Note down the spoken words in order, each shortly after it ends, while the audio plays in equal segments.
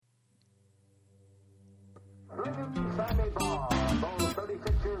Sammy Baugh, though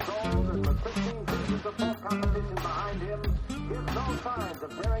 36 years old and with 15 seasons of pro competition behind him, gives no signs of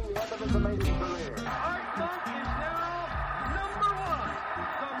nearing the end of his amazing career. Art Monk is now number one, the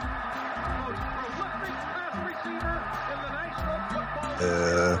most prolific pass receiver in the National Football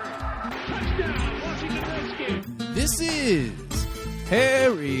League. Touchdown, Washington Redskins. This is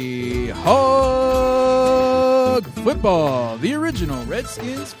Harry Hog Football, the original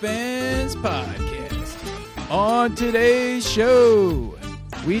Redskins fans podcast. On today's show,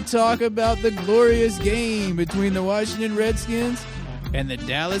 we talk about the glorious game between the Washington Redskins and the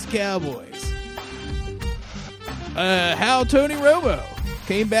Dallas Cowboys. How Tony Romo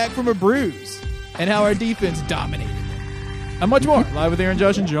came back from a bruise and how our defense dominated. And much more. Live with Aaron,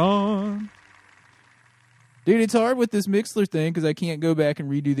 Josh, and John. Dude, it's hard with this Mixler thing because I can't go back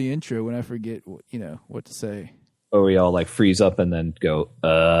and redo the intro when I forget, what to say. Or we all like freeze up and then go,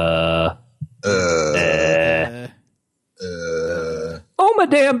 oh my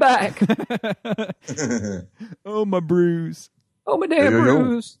damn back. Oh my bruise. Oh my damn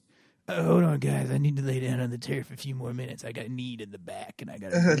bruise. Hold on, guys. I need to lay down on the turf a few more minutes. I got a knee in the back and I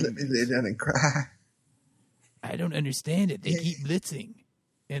got let me lay down and cry. I don't understand it. They keep blitzing.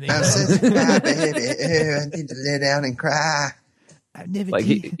 And I'm such a crybaby. I need to lay down and cry. I've never Like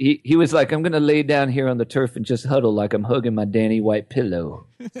he was like, I'm gonna lay down here on the turf and just huddle like I'm hugging my Danny White pillow.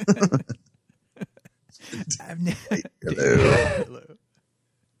 I've never. Hello.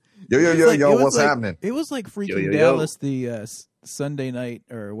 Yo, what's happening? It was like freaking Yo. Dallas, the Sunday night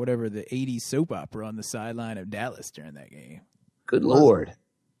or whatever, the 80s soap opera on the sideline of Dallas during that game. Good Lord.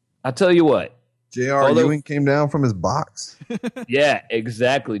 I'll tell you what. J.R. Ewing came down from his box. Yeah,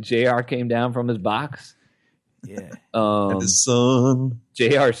 exactly. JR came down from his box. Yeah. And his son.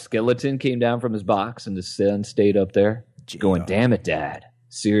 JR Skeleton came down from his box and his son stayed up there going, damn it, Dad.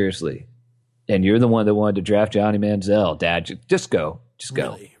 Seriously. And you're the one that wanted to draft Johnny Manziel. Dad, just go. Just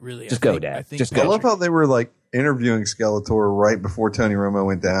go. Really. Just go, Dad. Just I go. love how they were like interviewing Skeletor right before Tony Romo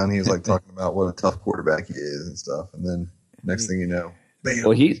went down. He was like talking about what a tough quarterback he is and stuff. And then next thing you know, bam.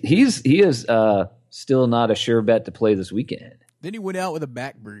 Well, he is still not a sure bet to play this weekend. Then he went out with a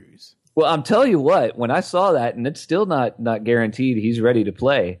back bruise. Well, I'm telling you what, when I saw that, and it's still not guaranteed he's ready to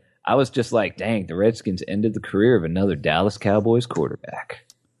play, I was just like, dang, the Redskins ended the career of another Dallas Cowboys quarterback.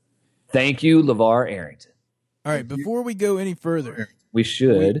 Thank you, LeVar Arrington. All right, before we go any further, we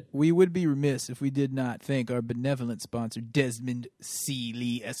should. We would be remiss if we did not thank our benevolent sponsor, Desmond C.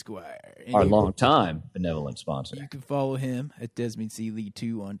 Lee Esquire. Our longtime benevolent sponsor. You can follow him at Desmond C. Lee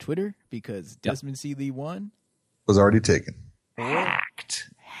 2 on Twitter because Desmond C. Lee 1 was already taken. Hacked.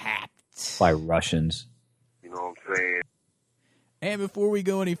 By Russians. You know what I'm saying? And before we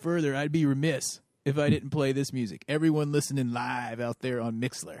go any further, I'd be remiss if I didn't play this music. Everyone listening live out there on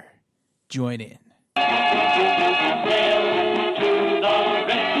Mixler, join in.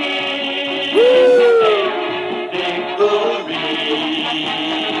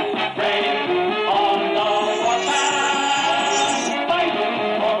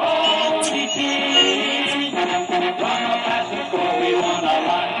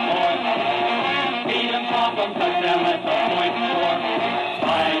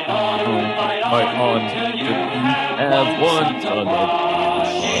 Fight on till you have one ton of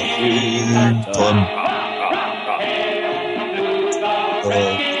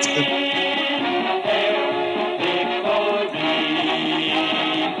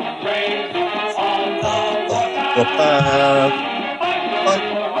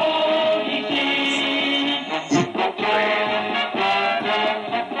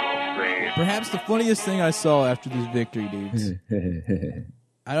Perhaps the funniest thing I saw after this victory, dudes.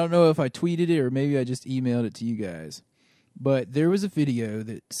 I don't know if I tweeted it or maybe I just emailed it to you guys. But there was a video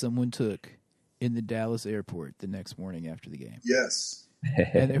that someone took in the Dallas airport the next morning after the game. Yes.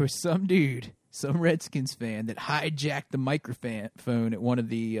 And there was some dude, some Redskins fan, that hijacked the microphone at one of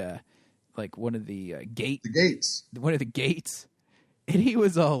the gates. One of the gates. And he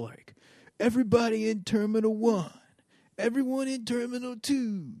was all like, everybody in Terminal 1, everyone in Terminal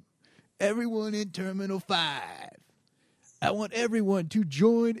 2, everyone in Terminal 5. I want everyone to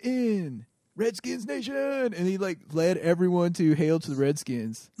join in Redskins Nation. And he led everyone to hail to the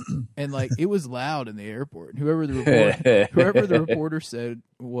Redskins. And it was loud in the airport. Whoever the reporter said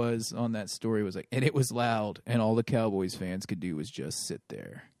was on that story was and it was loud. And all the Cowboys fans could do was just sit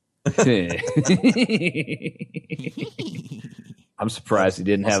there. I'm surprised he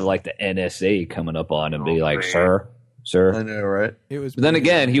didn't have the NSA coming up on him and be like, sir. I know, right? It was. But then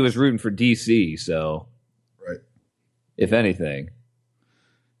again, he was rooting for DC, so. Right. If anything.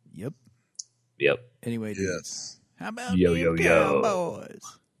 Yep. Yes. Anyway, dudes, how about Yo. Cowboys?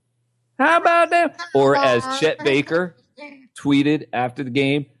 How about them? Or as Chet Baker tweeted after the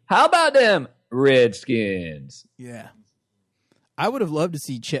game, "How about them Redskins?" Yeah. I would have loved to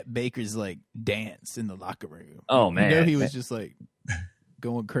see Chet Baker's like dance in the locker room. Oh, man. You know, he was just like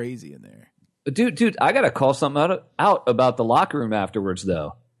going crazy in there. Dude, I got to call something out about the locker room afterwards,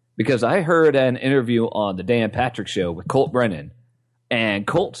 though, because I heard an interview on the Dan Patrick Show with Colt Brennan, and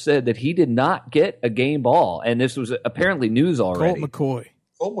Colt said that he did not get a game ball, and this was apparently news already. Colt McCoy.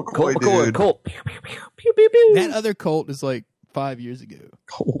 Colt McCoy, dude. Colt. Pew, pew, pew, pew, pew, pew. That other Colt is like 5 years ago.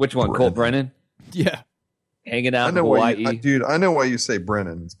 Which one, Colt Brennan? Yeah. Hanging out I in know why Hawaii. dude. I know why you say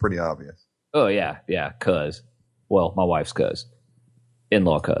Brennan. It's pretty obvious. Oh, yeah, cuz. Well, my wife's cuz.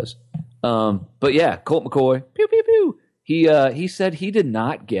 In-law cuz. But yeah, Colt McCoy, pew, pew, pew. He said he did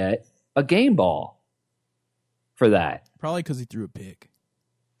not get a game ball for that. Probably because he threw a pick.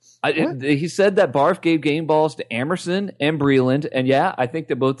 He said that Barf gave game balls to Emerson and Breland, and yeah, I think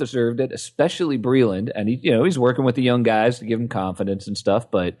they both deserved it, especially Breland. And he's working with the young guys to give him confidence and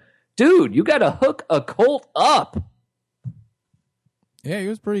stuff. But dude, you got to hook a Colt up. Yeah, he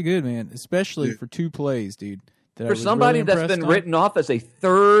was pretty good, man. Especially for 2 plays, dude. For somebody really that's been impressed on. written off as a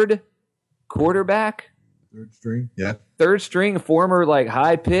third quarterback, Third string. Yeah. third string, former like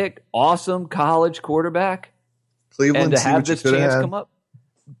high pick, awesome college quarterback, Cleveland. and to see have what you this coulda chance had. come up,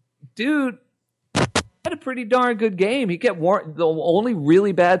 dude, had a pretty darn good game. He kept the only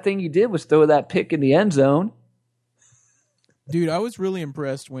really bad thing he did was throw that pick in the end zone. Dude, I was really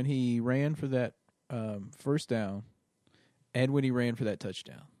impressed when he ran for that first down and when he ran for that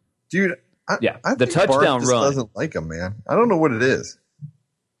touchdown. Dude. Yeah, I the think touchdown Barf just run. doesn't like him, man. I don't know what it is.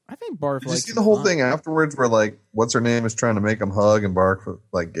 I think Barf Did you likes see him the whole fine. thing afterwards where like what's her name is trying to make him hug and Barf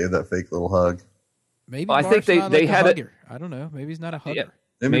like gave that fake little hug? Maybe I think Barf's not they like had a it- hugger. I don't know. Maybe he's not a hugger. Yeah.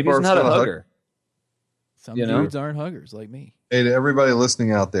 Maybe he's Barf's not a hug- hugger. Some You know? dudes aren't huggers like me. Hey, to everybody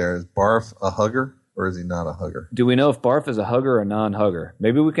listening out there, is Barf a hugger or is he not a hugger? Do we know if Barf is a hugger or non-hugger?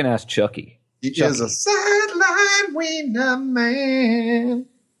 Maybe we can ask Chucky. He Chucky. is a sideline wiener man.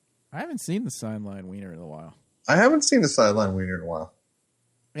 I haven't seen the sideline wiener in a while. I haven't seen the sideline wiener in a while.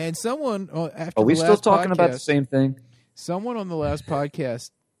 And someone after Are we the still last talking about the podcast- same thing? Someone on the last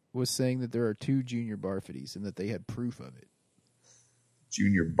podcast was saying that there are 2 junior Barfities and that they had proof of it.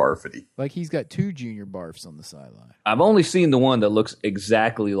 Junior Barfity. Like he's got 2 junior Barfs on the sideline. I've only seen the one that looks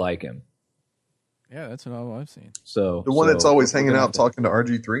exactly like him. Yeah, that's all I've seen. So The one that's always we're hanging gonna out have to- talking to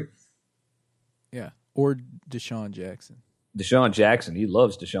RG3. Yeah, or Deshaun Jackson. Deshaun Jackson. He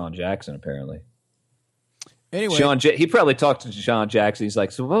loves Deshaun Jackson, apparently. Anyway, He probably talked to Deshaun Jackson. He's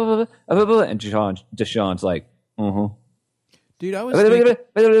like, so, blah, blah, blah, and Deshaun's like, dude, I was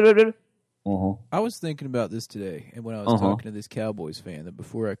thinking about this today, and when I was Uh-huh. talking to this Cowboys fan, that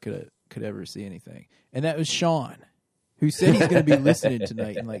before I could ever see anything, and that was Sean, who said he's going to be listening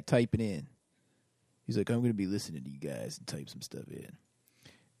tonight and like typing in. He's like, I'm going to be listening to you guys and type some stuff in.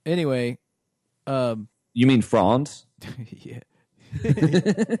 Anyway, You mean Franz? yeah,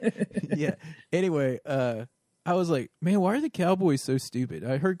 yeah. Anyway, I was like, man, why are the Cowboys so stupid?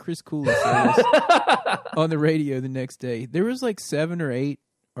 I heard Chris Cooley say this on the radio the next day. There was like 7 or 8,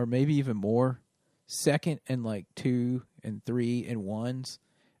 or maybe even more, 2nd and like 2 and 3 and 1s,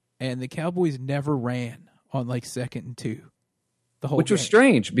 and the Cowboys never ran on like 2nd and 2. The whole Which was game.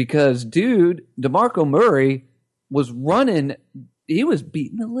 strange because, dude, DeMarco Murray was running. He was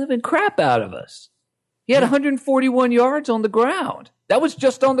beating the living crap out of us. He had 141 yards on the ground. That was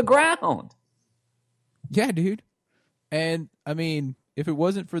just on the ground. Yeah, dude. And I mean, if it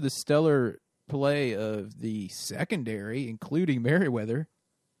wasn't for the stellar play of the secondary, including Merriweather,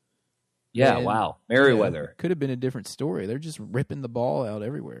 Yeah, then, wow. you know, Merriweather. could have been a different story. They're just ripping the ball out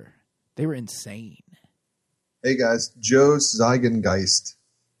everywhere. They were insane. Hey guys, Joe Zeigengeist.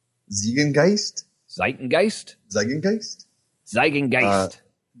 Ziegengeist? Zeitgeist? Zeigengeist? Zeitgeist.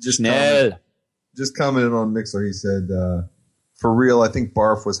 Just just commented on Mixler. He said, for real, I think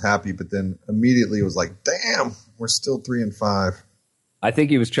Barf was happy, but then immediately was like, damn, we're still 3-5. I think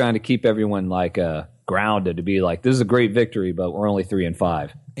he was trying to keep everyone like grounded to be like, this is a great victory, but we're only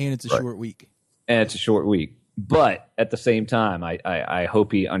 3-5. And it's a short week. And it's a short week. But at the same time, I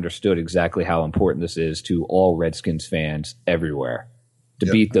hope he understood exactly how important this is to all Redskins fans everywhere to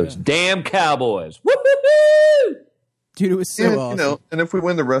beat those damn Cowboys. Woo-hoo-hoo! Dude, it was so And, awesome. and if we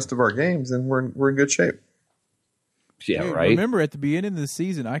win the rest of our games, then we're in good shape. Yeah, Dude, right. remember at the beginning of the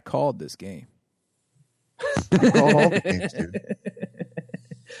season, I called this game. We called all the games, dude.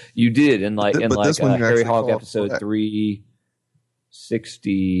 You did in But this one you Harry actually Hog called episode correct.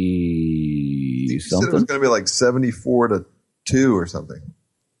 360 You said it was something. going to be like 74-2 or something.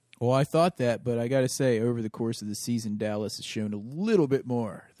 Well, I thought that, but I got to say, over the course of the season, Dallas has shown a little bit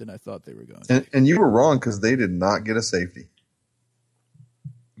more than I thought they were going to. And you were wrong because they did not get a safety.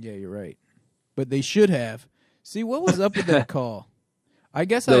 Yeah, you're right. But they should have. See, what was up with that call? I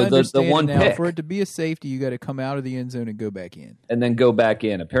guess I The understand one now. pick. For it to be a safety, you got to come out of the end zone and go back in. And then go back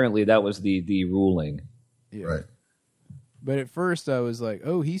in. Apparently, that was the ruling. Yeah. Right. But at first, I was like,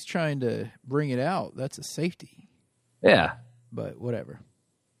 "Oh, he's trying to bring it out. That's a safety." Yeah. But whatever.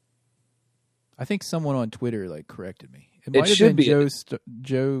 I think someone on Twitter corrected me. It It might have should been be.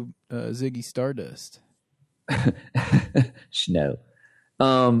 Joe Ziggy Stardust. No.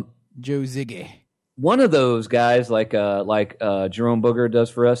 Joe Ziggy. One of those guys, like Jerome Booger does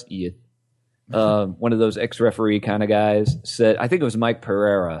for us, Ian. One of those ex-referee kind of guys said, I think it was Mike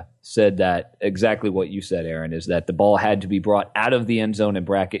Pereira, said that exactly what you said, Aaron, is that the ball had to be brought out of the end zone and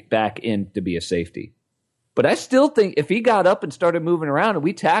back in to be a safety. But I still think if he got up and started moving around and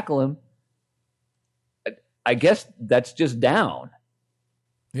we tackle him, I guess that's just down.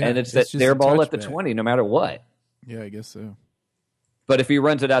 Yeah, and it's just their a ball at the touchback. 20, no matter what. Yeah, I guess so. But if he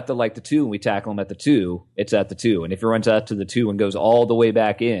runs it out to the 2 and we tackle him at the 2, it's at the 2. And if he runs out to the 2 and goes all the way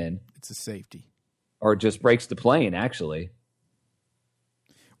back in, It's a safety. or just breaks the plane, actually.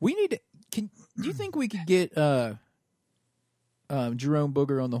 We need to. Do you think we could get Jerome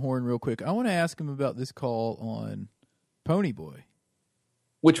Booger on the horn real quick? I want to ask him about this call on Pony Boy.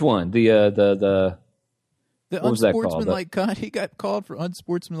 Which one? The what was that called? Unsportsmanlike conduct. He got called for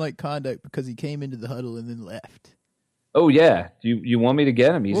unsportsmanlike conduct because he came into the huddle and then left. Oh yeah, you want me to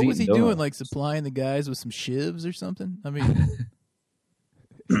get him? He's What was he eating doing? donuts. Supplying the guys with some shivs or something? I mean,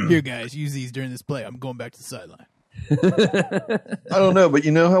 here guys, use these during this play. I'm going back to the sideline. I don't know, but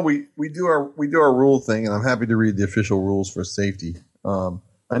you know how we do our rule thing, and I'm happy to read the official rules for safety.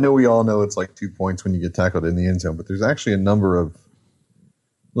 I know we all know it's 2 points when you get tackled in the end zone, but there's actually a number of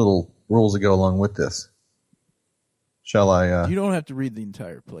little rules that go along with this. Shall I? You don't have to read the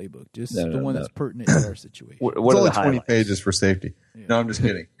entire playbook, just No, the no, one no. that's pertinent to our situation. What it's are only the 20 highlights? pages for safety. Yeah. No, I'm just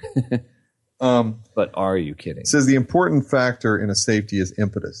kidding. But are you kidding? It says the important factor in a safety is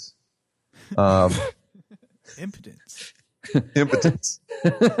impetus. Impotence. Impotence.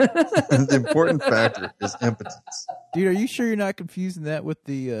 The important factor is impotence. Dude, are you sure you're not confusing that with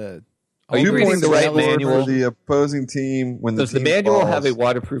the Are you 2 reading points the right forward manual? for the opposing team when Does the team manual balls, have a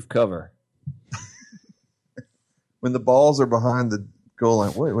waterproof cover? when the balls are behind the goal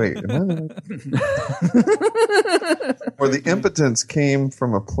line? Wait. Or the impotence came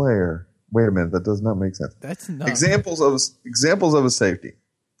from a player. Wait a minute, that does not make sense. That's not Examples of a safety.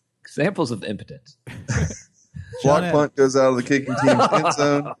 Examples of impotence. Block John punt goes out of the kicking team's end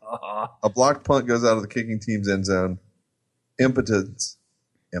zone. A blocked punt goes out of the kicking team's end zone. Impetus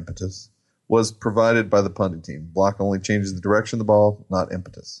was provided by the punting team. Block only changes the direction of the ball, not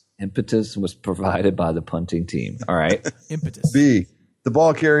impetus. Impetus was provided by the punting team. All right. impetus. B. The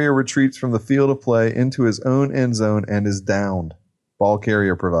ball carrier retreats from the field of play into his own end zone and is downed. Ball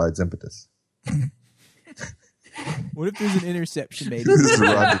carrier provides impetus. What if there's an interception made? This is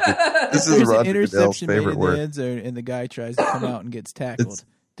Roger There's an Goodell's interception made favorite in the word. end zone, and the guy tries to come out and gets tackled.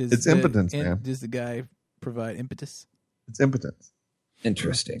 It's impotence, man. Does the guy provide impetus? It's impotence.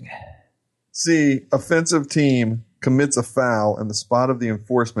 Interesting. C. Offensive team commits a foul and the spot of the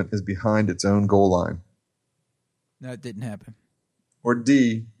enforcement is behind its own goal line. No, it didn't happen. Or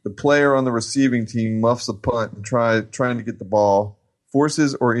D. The player on the receiving team muffs a punt and trying to get the ball,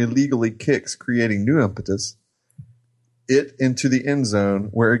 forces or illegally kicks, creating new impetus, it into the end zone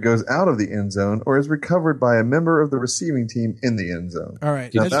where it goes out of the end zone or is recovered by a member of the receiving team in the end zone. All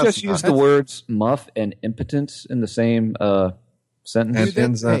right. Did Now you that's just use not- the words muff and impotence in the same sentence? And Dude, that-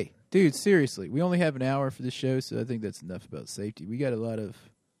 end zone. hey, dude, seriously, we only have an hour for the show, so I think that's enough about safety. We got a lot of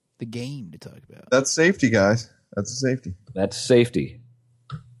the game to talk about. That's safety, guys. That's a safety. That's safety.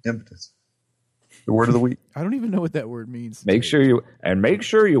 Impetus. The word of the week. I don't even know what that word means. Make sure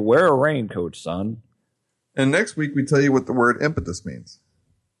you wear a raincoat, son. And next week we tell you what the word impetus means.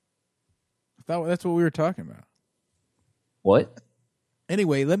 I thought that's what we were talking about. What?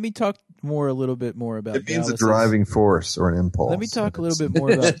 Anyway, let me talk a little bit more about. It means a Dallas's- driving force or an impulse. Let me talk a little bit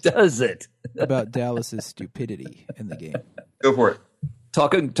more about Does it? Dallas's stupidity in the game. Go for it.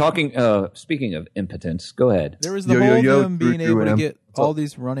 Talking. Speaking of impotence, go ahead. There was the Yo, yo, whole yo, them being Drew, able to M. get What's up? all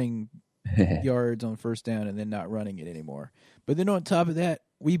these running yards on first down and then not running it anymore. But then on top of that,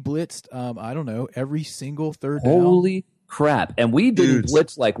 we blitzed, I don't know, every single third down. Holy crap! And we didn't Dudes.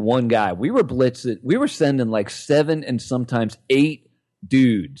 blitz like one guy. We were blitzing. We were sending like 7 and sometimes 8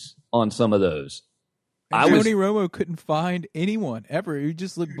 dudes on some of those. And I was- Tony Romo couldn't find anyone ever. He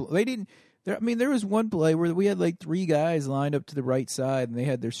just looked. They didn't. There was one play where we had like 3 guys lined up to the right side, and they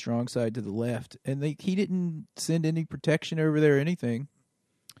had their strong side to the left, and he didn't send any protection over there or anything.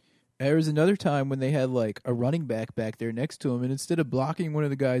 There was another time when they had like a running back there next to him, and instead of blocking one of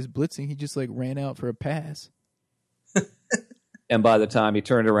the guys blitzing, he just like ran out for a pass. And by the time he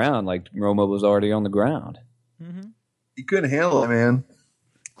turned around, like Romo was already on the ground. He couldn't handle it, man.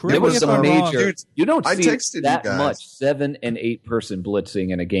 Correct It me was if some I'm wrong. major. Dude, You don't I see texted you that guys. much 7 and 8 person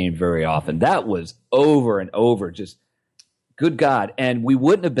blitzing in a game very often. That was over and over. Just good God. And we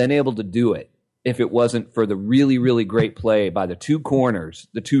wouldn't have been able to do it if it wasn't for the really, really great play by the two corners,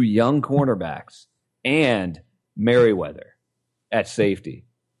 the two young cornerbacks, and Merriweather at safety.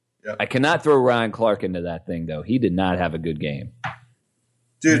 Yep. I cannot throw Ryan Clark into that thing, though. He did not have a good game.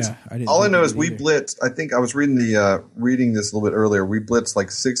 Dude, Yeah, I didn't all I think know he is did we either. blitzed. I think I was reading this a little bit earlier. We blitzed like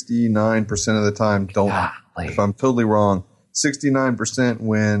 69% of the time. Golly. If I'm totally wrong, 69%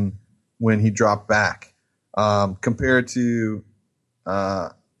 when he dropped back, compared to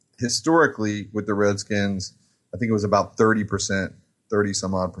historically with the Redskins, I think it was about 30%, 30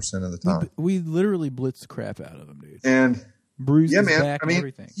 some odd percent of the time. We literally blitzed the crap out of him, dude. And Bruised yeah, his man. back I and mean,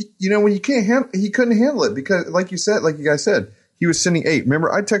 everything. when you can't he couldn't handle it because, like you guys said, he was sending 8.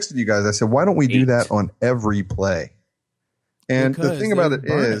 Remember, I texted you guys. I said, why don't we do 8. that on every play? And the Because thing about they it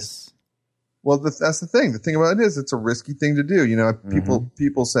burn is, us. well, that's the thing. The thing about it is, it's a risky thing to do. You know,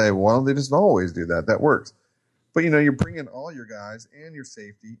 people say, well, they just always do that. That works. But you're bringing all your guys and your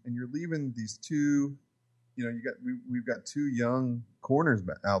safety, and you're leaving these two. We've got 2 young corners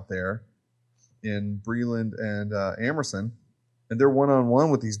out there in Breland and Emerson, and they're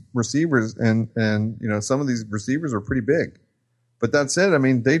one-on-one with these receivers, and some of these receivers are pretty big. But that said, I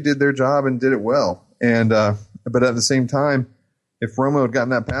mean, they did their job and did it well. And but at the same time, if Romo had gotten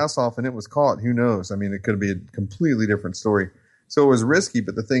that pass off and it was caught, who knows? I mean, it could be a completely different story. So it was risky.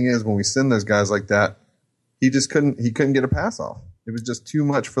 But the thing is, when we send those guys like that, he couldn't get a pass off. It was just too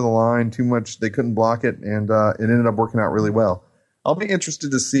much for the line, too much. They couldn't block it, and it ended up working out really well. I'll be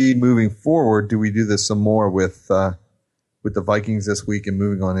interested to see moving forward. Do we do this some more with the Vikings this week and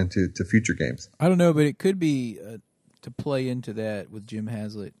moving on into future games? I don't know, but it could be to play into that with Jim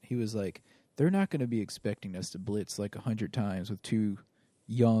Haslett. He was like, they're not going to be expecting us to blitz like 100 times with 2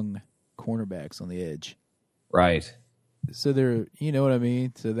 young cornerbacks on the edge. Right. So they're, you know what I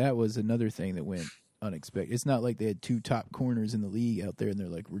mean? So that was another thing that went unexpected. It's not like they had 2 top corners in the league out there and they're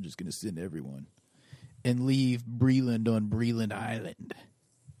like, we're just going to send everyone and leave Breland on Breland Island.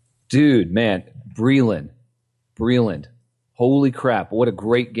 Dude, man, Breland. Holy crap, what a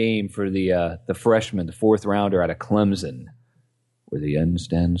great game for the freshman, the 4th rounder out of Clemson, where the N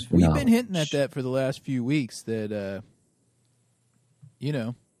stands for We've knowledge. been hinting at that for the last few weeks that,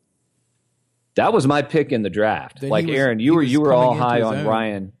 That was my pick in the draft. That Like he was- Aaron, he you was were all coming into high his on own.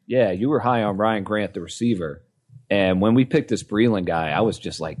 Ryan. Yeah, you were high on Ryan Grant, the receiver. And when we picked this Breland guy, I was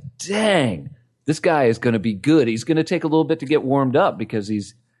just like, dang, this guy is going to be good. He's going to take a little bit to get warmed up because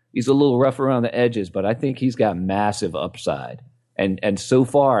he's a little rough around the edges, but I think he's got massive upside. And so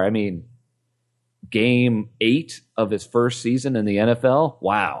far, I mean, game 8 of his first season in the NFL,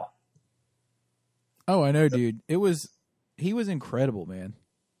 wow. oh, I know, dude. He was incredible, man.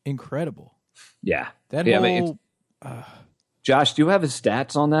 Incredible. Yeah. That yeah, whole, I mean, Josh, do you have his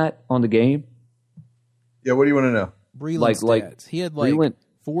stats on that, on the game? Yeah, what do you want to know? Breland like stats. He had like Breland-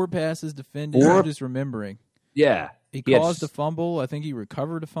 4 passes defended. 4? I'm just remembering. Yeah. He had caused a fumble. I think he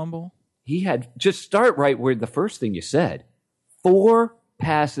recovered a fumble. He had just start right where the first thing you said. 4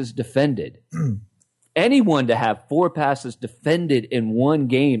 passes defended. Anyone to have 4 passes defended in one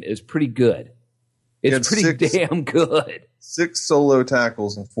game is pretty good. It's He had pretty 6 damn good. 6 solo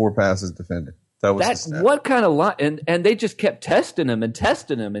tackles and 4 passes defended. That was That's the stat. what kind of line, and they just kept testing him,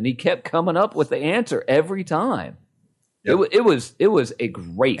 and he kept coming up with the answer every time. Yep. It was a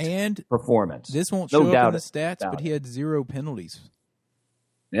great And performance. this won't No show doubt up in the stats, about but he had 0 penalties.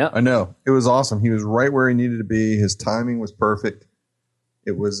 Yeah, I know. It was awesome. He was right where he needed to be. His timing was perfect.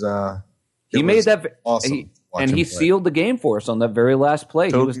 It was he it made was that awesome. and Watch he him play. sealed the game for us on that very last play.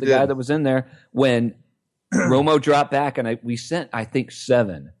 He Totally was the did. guy that was in there when Romo dropped back, and we sent, I think,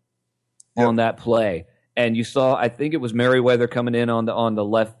 7 on that play. And you saw, I think it was Merriweather coming in on the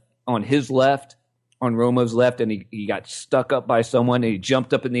left, on his left, on Romo's left, and he got stuck up by someone, and he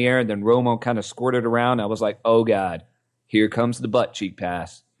jumped up in the air, and then Romo kind of squirted around. I was like, oh God, here comes the butt cheek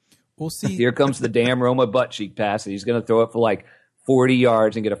pass. We'll see. Here comes the damn Roma butt cheek pass, and he's going to throw it for like 40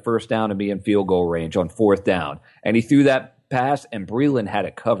 yards and get a first down and be in field goal range on 4th down. And he threw that pass, and Breland had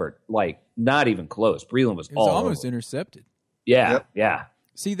it covered, like not even close. Breland was It was all almost over. intercepted. Yeah, Yep. yeah.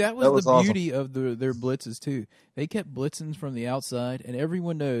 See, that That was was the awesome. beauty of their blitzes, too. They kept blitzing from the outside, and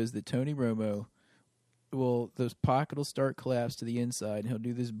everyone knows that Tony Romo the pocket will start collapse to the inside, and he'll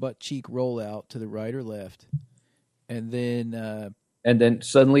do this butt cheek rollout to the right or left. And then And then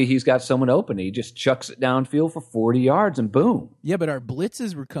suddenly he's got someone open. He just chucks it downfield for 40 yards and boom. Yeah, but our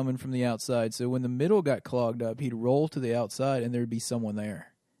blitzes were coming from the outside, so when the middle got clogged up, he'd roll to the outside and there'd be someone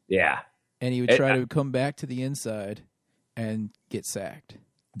there. Yeah. And he would try to come back to the inside and get sacked.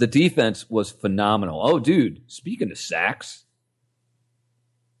 The defense was phenomenal. Oh, dude, speaking of sacks.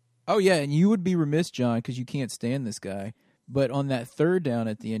 Oh, yeah, and you would be remiss, John, because you can't stand this guy. But on that third down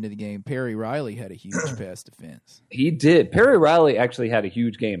at the end of the game, Perry Riley had a huge pass defense. He did. Perry Riley actually had a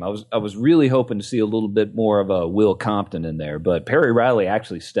huge game. I was really hoping to see a little bit more of a Will Compton in there, but Perry Riley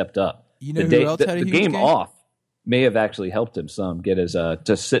actually stepped up. You know who else had a huge game? The game off may have actually helped him some get his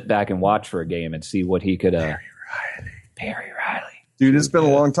to sit back and watch for a game and see what he could. Perry Riley. Dude, it's been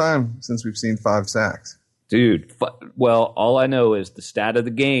a long time since we've seen 5 sacks. Dude, well, all I know is the stat of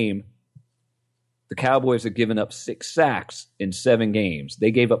the game. The Cowboys have given up 6 sacks in 7 games.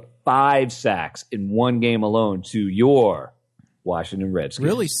 They gave up 5 sacks in 1 game alone to your Washington Redskins.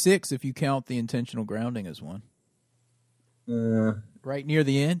 Really 6 if you count the intentional grounding as one. Right near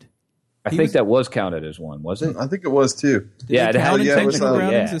the end? I think that was counted as one, was it? I think it was too. Did they count intentional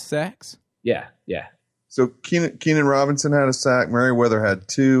groundings yeah. as sacks? Yeah. So Keenan Robinson had a sack. Merriweather had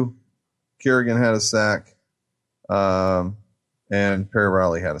 2. Kerrigan had a sack. And Perry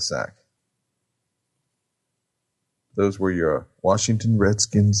Riley had a sack. Those were your Washington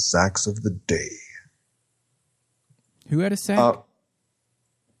Redskins sacks of the day. Who had a sack?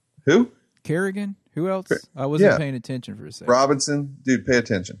 Who? Kerrigan? Who else? I wasn't paying attention for a second. Robinson. Dude, pay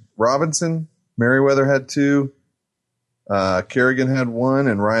attention. Robinson, Merriweather had 2. Kerrigan had 1,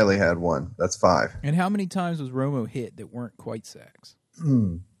 and Riley had 1. That's 5. And how many times was Romo hit that weren't quite sacks?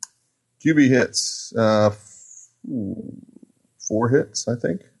 QB hits. 4 hits, I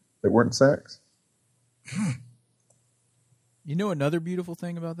think, that weren't sacks. You know another beautiful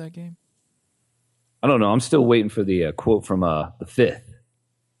thing about that game? I don't know. I'm still waiting for the quote from the 5th.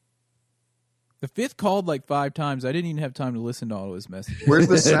 The 5th called like 5 times. I didn't even have time to listen to all of his messages. Where's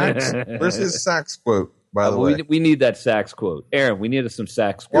the sacks? Where's his sacks quote, by the way? We need that sacks quote. Aaron, we needed some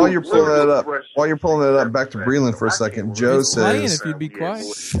sacks quote. While you're pulling that up, back to Breland for a second. Joe says, if you'd be quiet.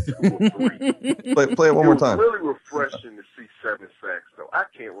 play it one more time. It was really refreshing to see 7 sacks, though. I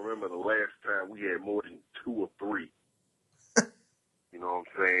can't remember the last time we had more than 2 or 3. You know what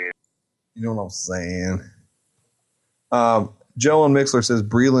I'm saying? You know what I'm saying? Joe on Mixler says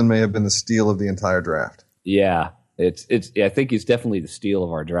Breland may have been the steal of the entire draft. Yeah, it's. I think he's definitely the steal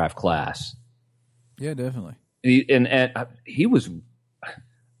of our draft class. Yeah, definitely. And he was.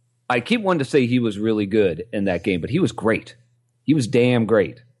 I keep wanting to say he was really good in that game, but he was great. He was damn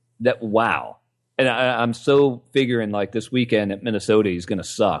great. Wow. And I'm so figuring like this weekend at Minnesota he's going to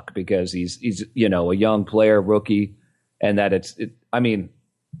suck because he's a young player, rookie, and that I mean,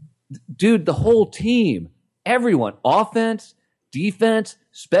 dude, the whole team, everyone, offense, defense,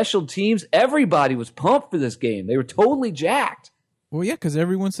 special teams, everybody was pumped for this game. They were totally jacked. Well, yeah, because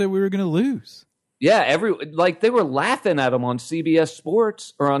everyone said we were going to lose. Yeah, they were laughing at him on CBS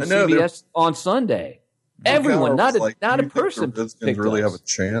Sports or on CBS on Sunday. Everyone, not a person. The Redskins really have a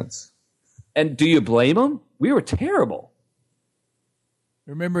chance. And do you blame them? We were terrible.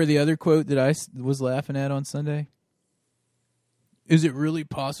 Remember the other quote that I was laughing at on Sunday? Is it really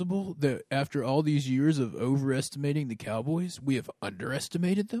possible that after all these years of overestimating the Cowboys, we have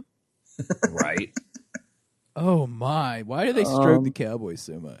underestimated them? Right. Oh, my. Why do they stroke the Cowboys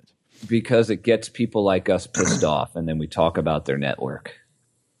so much? Because it gets people like us pissed off, and then we talk about their network.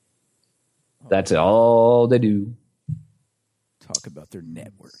 That's all they do. Talk about their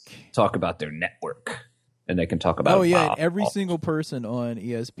network. Talk about their network. And they can talk about and every single person on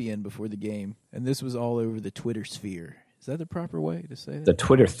ESPN before the game, and this was all over the Twitter sphere. Is that the proper way to say that? The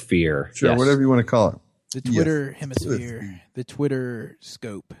Twitter sphere. Sure, yes. Whatever you want to call it. The Twitter hemisphere. The Twitter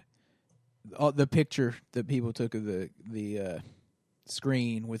scope. The picture that people took of the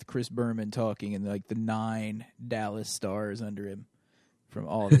screen with Chris Berman talking and like the 9 Dallas stars under him from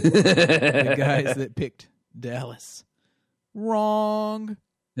all the guys that picked Dallas. Wrong.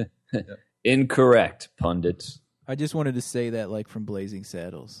 Incorrect, pundits. I just wanted to say that like from Blazing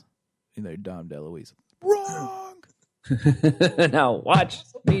Saddles. Dom DeLuise. Wrong. Now watch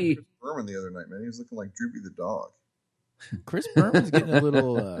me. Chris Berman the other night, man. He was looking like Droopy the dog. Chris Berman's getting a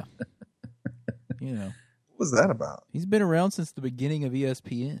little, What was that about? He's been around since the beginning of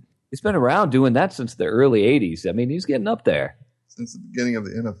ESPN. He's been around doing that since the early 80s. I mean, he's getting up there. Since the beginning of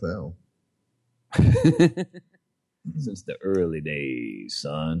the NFL. Since the early days,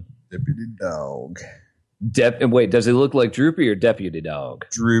 son. Deputy Dog. And wait, does he look like Droopy or Deputy Dog?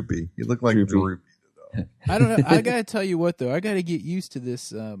 Droopy. He looked like Droopy the dog. I don't know. I got to tell you what, though. I got to get used to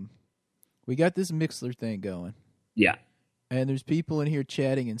this. We got this Mixler thing going. Yeah. And there's people in here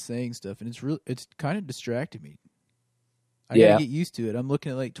chatting and saying stuff, and it's kind of distracting me. I Yeah. gotta get used to it. I'm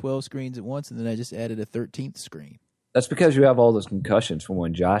looking at like 12 screens at once, and then I just added a 13th screen. That's because you have all those concussions from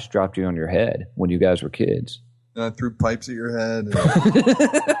when Josh dropped you on your head when you guys were kids. And I threw pipes at your head and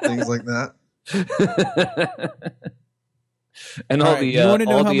things like that. And All all right, the you wanna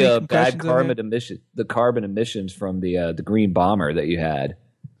know all how the many bad concussions I carbon emissions from the green bomber that you had.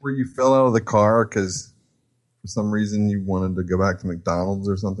 Where you fell out of the car because for some reason you wanted to go back to McDonald's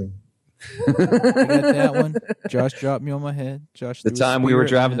or something. You got that one? Josh dropped me on my head. Josh. The threw a time we were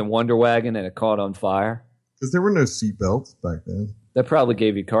spear at driving me. the Wonder Wagon and it caught on fire. Because there were no seatbelts back then. That probably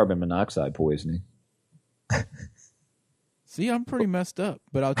gave you carbon monoxide poisoning. See, I'm pretty messed up,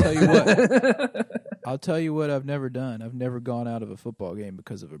 but I'll tell you what. I'll tell you what I've never done. I've never gone out of a football game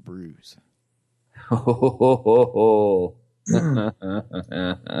because of a bruise.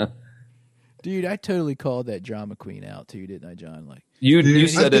 Dude, I totally called that drama queen out too, didn't I, John? Like, You Dude,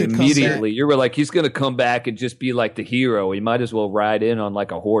 said he's it gonna come immediately. You were like, he's going to come back and just be like the hero. He might as well ride in on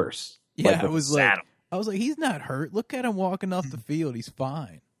like a horse. yeah, like I with was a saddle. he's not hurt. Look at him walking off the field. He's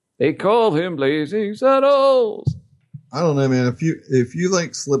fine. They call him Blazing Saddles. I don't know, man. If you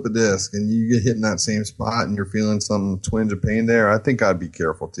like slip a disc and you get hit in that same spot and you're feeling some twinge of pain there, I think I'd be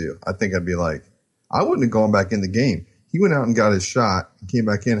careful too. I think I'd be like, I wouldn't have gone back in the game. He went out and got his shot, came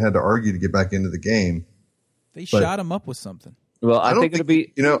back in, had to argue to get back into the game. They shot him up with something. Well, I don't think it'll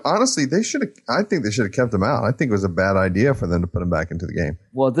be. honestly, I think they should have kept him out. I think it was a bad idea for them to put him back into the game.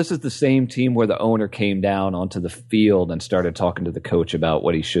 Well, this is the same team where the owner came down onto the field and started talking to the coach about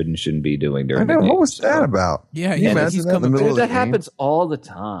what he should and shouldn't be doing I during know. the game. What was that about? Yeah, Can you yeah, imagine he's that in the coming middle back. of Dude, the that game? happens all the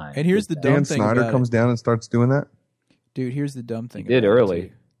time. And here's the dumb Dan thing Snyder about comes it. down and starts doing that. Dude, here's the dumb thing. He did about it, early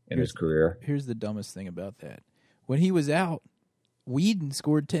too. in his career. Here's the dumbest thing about that. When he was out, Whedon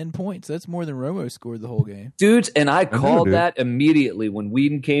scored 10 points. That's more than Romo scored the whole game. Dudes, and I called dude. that immediately when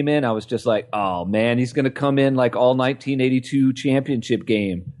Whedon came in. I was just like, oh, man, he's going to come in like all 1982 championship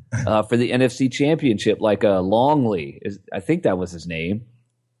game for the NFC championship, like Longley. I think that was his name.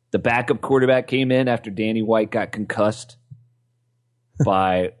 The backup quarterback came in after Danny White got concussed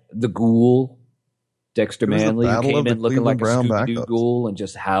by the ghoul, Dexter It was the Manley, who battle came of the in looking like a Cleveland Brown Scooby-Doo backups. ghoul and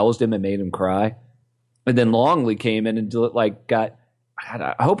just housed him and made him cry. And then Longley came in and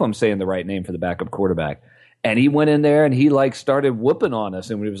I hope I'm saying the right name for the backup quarterback. And he went in there and he like started whooping on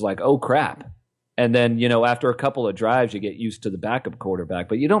us, and we was like, oh crap. And then, after a couple of drives, you get used to the backup quarterback,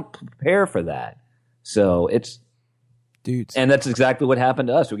 but you don't prepare for that. So Dudes. and that's exactly what happened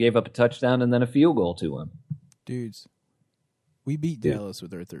to us. We gave up a touchdown and then a field goal to him. Dudes. We beat Dallas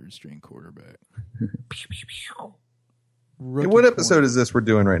with our third string quarterback. Hey, what episode is this we're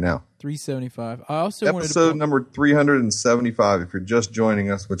doing right now? 375. I also wanted to Episode point- number 375. If you're just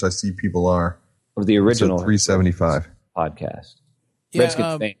joining us, which I see people are. Of the original Episode 375. podcast. Yeah,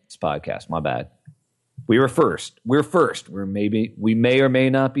 Redskins Fans podcast. My bad. We were first. We're first. We may or may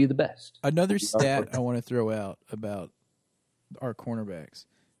not be the best. Another stat I want to throw out about our cornerbacks.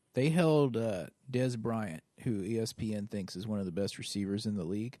 They held Des Bryant, who ESPN thinks is one of the best receivers in the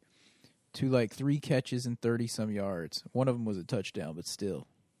league, to like 3 catches and 30-some yards. One of them was a touchdown, but still.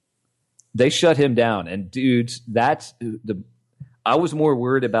 They shut him down, and dudes, I was more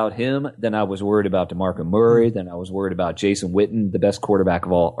worried about him than I was worried about DeMarco Murray, than I was worried about Jason Witten, the best quarterback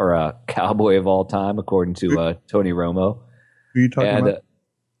of all, or Cowboy of all time, according to Tony Romo. Who are you talking And about?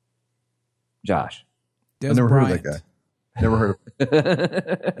 Josh. Des I never Bryant. heard of that guy. Never heard of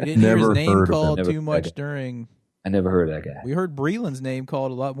We didn't hear Never his name heard of him. called Never too heard much of during. I never heard of that guy. We heard Breland's name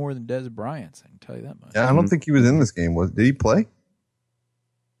called a lot more than Des Bryant's. I can tell you that much. Yeah, I don't think he was in this game. Did he play?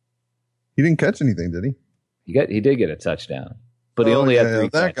 He didn't catch anything, did he? He did get a touchdown, but he only had 3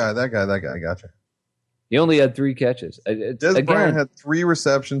 that catches. guy. Gotcha. He only had 3 catches. Des Bryant had 3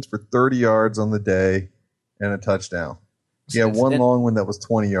 receptions for 30 yards on the day and a touchdown. He had one long one that was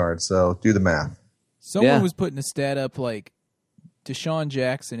 20 yards. So do the math. Someone Yeah. was putting a stat up like Deshaun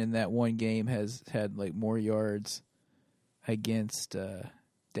Jackson in that one game has had like more yards against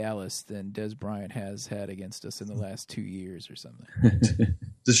Dallas than Des Bryant has had against us in the last 2 years or something.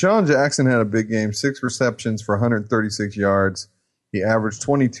 Deshaun Jackson had a big game, 6 receptions for 136 yards. He averaged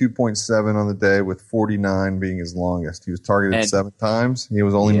 22.7 on the day, with 49 being his longest. He was targeted And- 7 times. He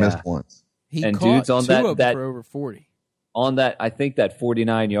was only missed once. He And caught dudes on 2 that- of them that- for over 40. On that, I think that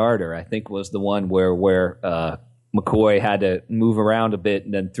 49-yarder, I think, was the one where McCoy had to move around a bit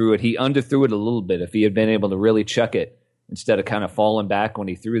and then threw it. He underthrew it a little bit. If he had been able to really chuck it instead of kind of falling back when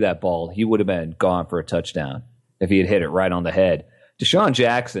he threw that ball, he would have been gone for a touchdown if he had hit it right on the head. Deshaun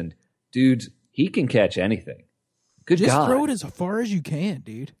Jackson, dude, he can catch anything. Good Just God. throw it as far as you can,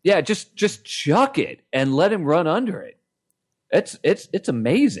 dude. Yeah, just chuck it and let him run under it. It's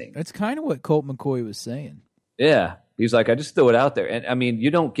amazing. That's kind of what Colt McCoy was saying. Yeah. He's like, I just throw it out there. And I mean, you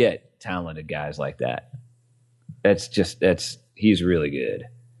don't get talented guys like that. He's really good.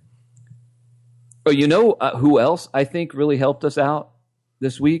 But you know who else I think really helped us out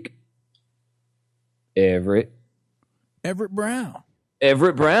this week? Everett Brown.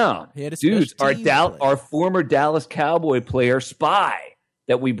 Everett Brown. He had a Dude, special teams player. our former Dallas Cowboy player, Spy,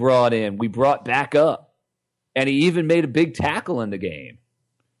 that we brought back up. And he even made a big tackle in the game.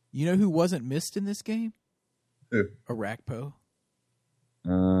 You know who wasn't missed in this game? Who? Arakpo.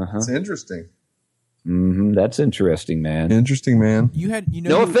 Uh-huh. It's interesting. Mm-hmm. That's interesting, man. Interesting, man.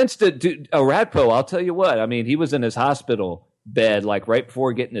 No offense to Arakpo, I'll tell you what. I mean, he was in his hospital bed like right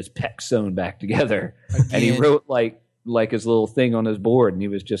before getting his pec sewn back together. Again. And he wrote like his little thing on his board, and he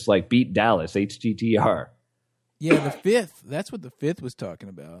was just like, beat Dallas, HGTR. Yeah, the fifth. That's what the fifth was talking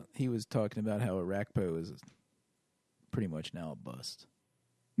about. He was talking about how Arakpo is pretty much now a bust.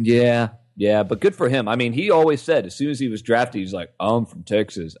 Yeah, but good for him. I mean, he always said as soon as he was drafted, he's like, I'm from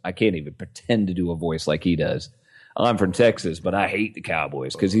Texas. I can't even pretend to do a voice like he does. I'm from Texas, but I hate the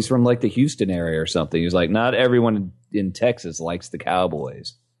Cowboys because he's from like the Houston area or something. He's like, not everyone in Texas likes the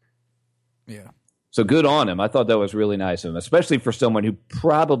Cowboys. Yeah. So good on him. I thought that was really nice of him, especially for someone who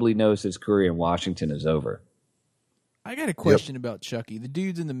probably knows his career in Washington is over. I got a question about Chucky. The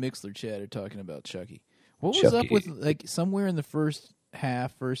dudes in the Mixler chat are talking about Chucky. What was up with like somewhere in the first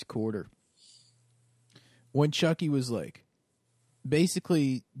quarter when Chucky was like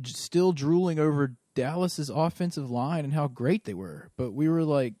basically still drooling over Dallas's offensive line and how great they were, but we were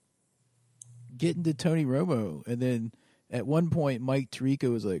like getting to Tony Romo, and then at one point Mike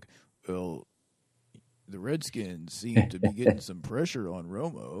Tirico was like, well, the Redskins seem to be getting some pressure on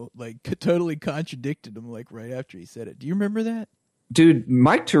Romo, like totally contradicted him like right after he said it. Do you remember that? Dude,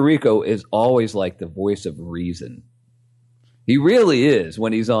 Mike Tirico is always like the voice of reason. He really is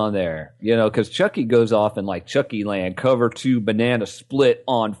when he's on there, you know, because Chucky goes off in like Chucky Land, cover 2, banana split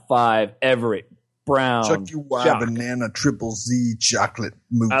on 5, Everett Brown. Chucky Y, Jock. banana, triple Z, chocolate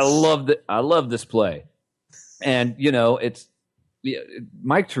mousse. I love this play. And, you know,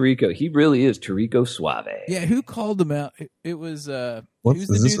 Mike Tirico, he really is Tirico Suave. Yeah, who called him out? It was Who's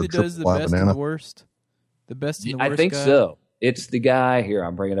the dude that does the Y best banana? and the worst? The best and the worst I think guy? so. It's the guy here.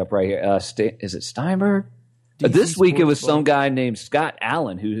 I'm bringing it up right here. Is it Steinberg? DC This week it was Sports some Ball. guy named Scott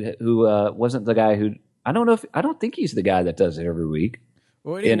Allen who wasn't the guy who I don't think he's the guy that does it every week.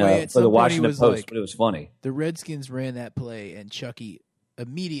 Well, anyway, at for the some point he Washington was Post, like, but it was funny. the Redskins ran that play, and Chucky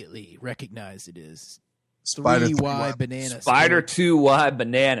immediately recognized it as Spider 3Y banana. Spider split. 2Y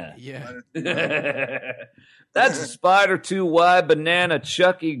banana. Yeah. That's a Spider 2Y banana.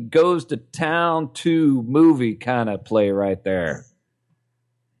 Chucky goes to town 2 movie kind of play right there.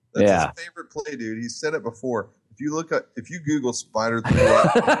 That's Yeah. his favorite play, dude. He's said it before. If you Google Spider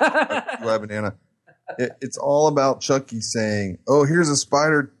 3Y banana, it's all about Chucky saying, "Oh, here's a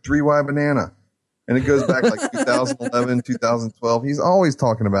Spider 3Y banana," and it goes back like 2011, 2012. He's always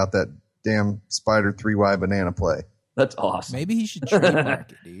talking about that damn Spider 3Y banana play. That's awesome. Maybe he should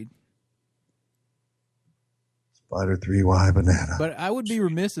trademark it, dude. Spider 3Y banana. But I would be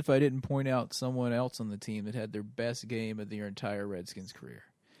remiss if I didn't point out someone else on the team that had their best game of their entire Redskins career.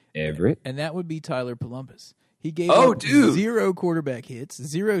 Everett. And that would be Tyler Columbus. He gave Oh, up dude. 0 quarterback hits,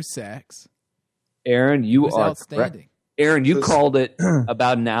 0 sacks. Aaron, It you was are outstanding. correct. Aaron, you Listen. called it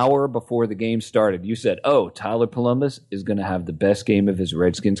about an hour before the game started. You said, "Oh, Tyler Columbus is going to have the best game of his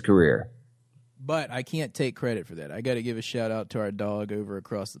Redskins career." But I can't take credit for that. I got to give a shout out to our dog over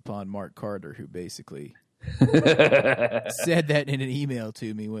across the pond, Mark Carter, who basically said that in an email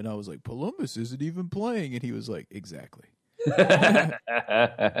to me when I was like, Columbus isn't even playing. And he was like, exactly.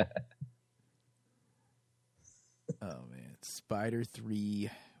 Oh, man. Spider 3Y.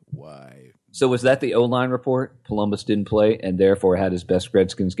 So was that the O-line report? Columbus didn't play and therefore had his best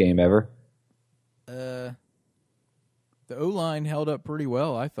Redskins game ever? The O-line held up pretty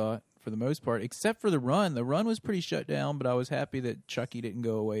well, I thought, for the most part, except for the run. The run was pretty shut down, but I was happy that Chucky didn't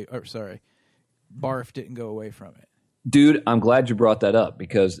go away. Or, sorry, Barf didn't go away from it. Dude, I'm glad you brought that up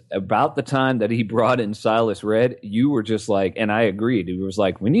because about the time that he brought in Silas Red, you were just like, and I agreed. It was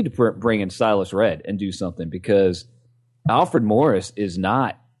like, we need to bring in Silas Red and do something because Alfred Morris is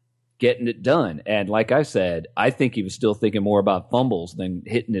not getting it done. And like I said, I think he was still thinking more about fumbles than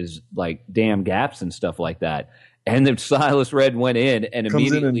hitting his like damn gaps and stuff like that. And then Silas Red went in and Comes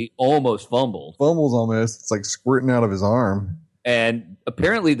in immediately almost fumbled. Fumbles almost. It's like squirting out of his arm. And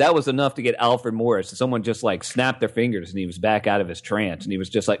apparently that was enough to get Alfred Morris. Someone just like snapped their fingers and he was back out of his trance. And he was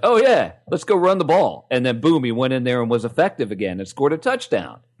just like, oh, yeah, let's go run the ball. And then boom, he went in there and was effective again and scored a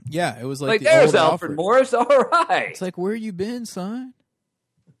touchdown. Yeah, it was Like, the there's old Alfred Morris. All right. It's like, where you been, son?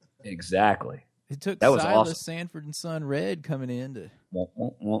 Exactly. It took That was Silas awesome. Sanford and Son Red coming in to,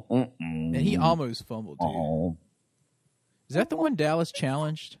 And and he almost fumbled too. Is that the one Dallas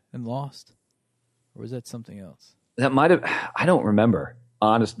challenged and lost, or was that something else? That might have. I don't remember.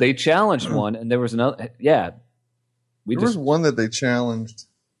 Honest, they challenged one, and there was another. Yeah, There was one that they challenged.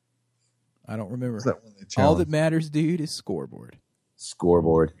 I don't remember. What was that one they challenged? All that matters, dude, is scoreboard.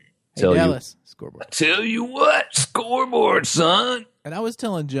 Scoreboard. Hey, Dallas, scoreboard. Tell you what, scoreboard, son. And I was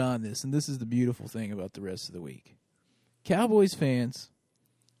telling John this, and this is the beautiful thing about the rest of the week. Cowboys fans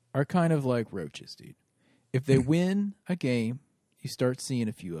are kind of like roaches, dude. If they win a game, you start seeing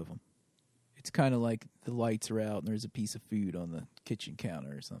a few of them. It's kind of like the lights are out and there's a piece of food on the kitchen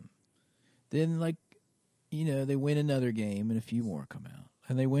counter or something. Then, they win another game and a few more come out.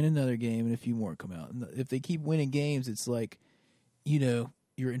 And they win another game and a few more come out. And if they keep winning games, it's like,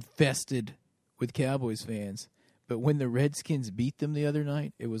 you're infested with Cowboys fans. But when the Redskins beat them the other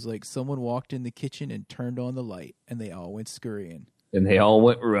night, it was like someone walked in the kitchen and turned on the light, and they all went scurrying. And they all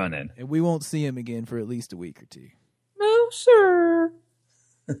went running. And we won't see him again for at least a week or two. No, sir.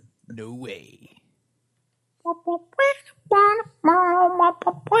 No way.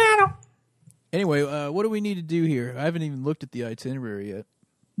 Anyway, what do we need to do here? I haven't even looked at the itinerary yet.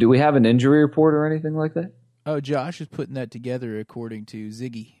 Do we have an injury report or anything like that? Oh, Josh is putting that together according to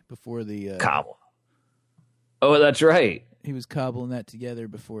Ziggy before the... Cobble. Oh, that's right. He was cobbling that together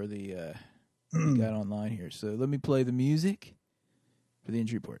before we got online here. So let me play the music for the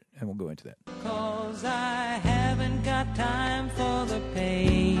injury report, and we'll go into that. 'Cause I haven't got time for the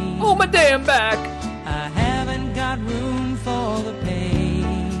pain. Oh, my damn back. I haven't got room for the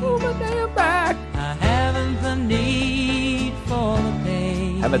pain. Oh, my damn back. I haven't the need for the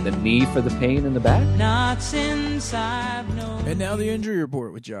pain. Haven't the need for the pain in the back? Not since I've known. And now the injury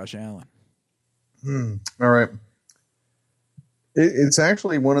report with Josh Allen. All right. It's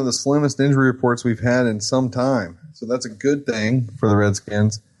actually one of the slimmest injury reports we've had in some time. So that's a good thing for the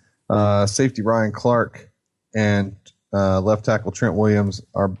Redskins. Safety Ryan Clark and left tackle Trent Williams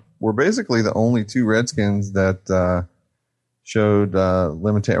were basically the only two Redskins that showed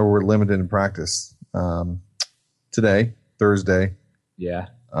were limited in practice today, Thursday. Yeah.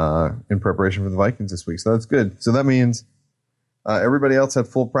 In preparation for the Vikings this week. So that's good. So that means everybody else had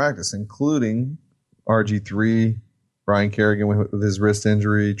full practice, including RG3, Brian Kerrigan with his wrist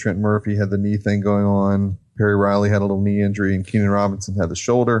injury, Trent Murphy had the knee thing going on, Perry Riley had a little knee injury, and Keenan Robinson had the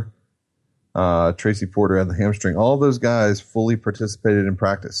shoulder. Tracy Porter had the hamstring. All those guys fully participated in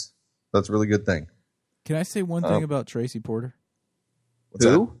practice. That's a really good thing. Can I say one thing about Tracy Porter? What's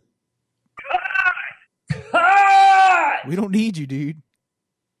Who? We don't need you, dude.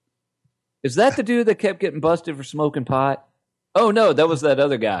 Is that the dude that kept getting busted for smoking pot? Oh, no, that was that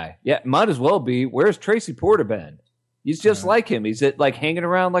other guy. Yeah, might as well be. Where's Tracy Porter been? He's just like him. He's hanging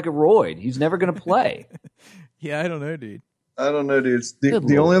around like a roid. He's never going to play. Yeah, I don't know, dude. I don't know, dude. The Good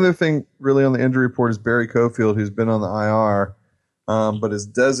only Lord. other thing really on the injury report is Barry Cofield, who's been on the IR, but is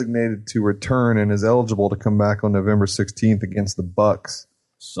designated to return and is eligible to come back on November 16th against the Bucks.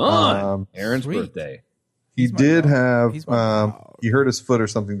 Son, Aaron's sweet. birthday. He He's my did dog. have He's my dog. he hurt his foot or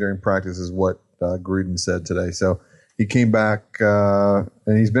something during practice, is what Gruden said today. So he came back and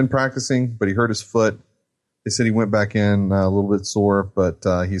he's been practicing, but he hurt his foot. They said he went back in a little bit sore, but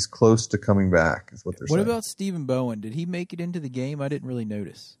he's close to coming back. Is what they're What saying. about Stephen Bowen? Did he make it into the game? I didn't really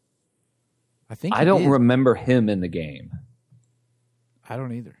notice. I think I he don't did. remember him in the game. I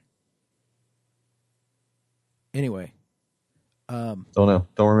don't either. Anyway, Don't know.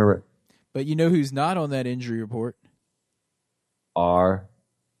 Don't remember it. but you know who's not on that injury report? R.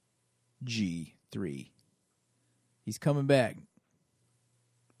 G3. He's coming back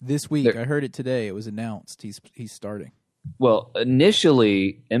this week. I heard it today. It was announced. He's starting. Well,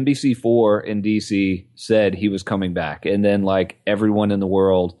 initially, NBC4 in DC said he was coming back. And then, everyone in the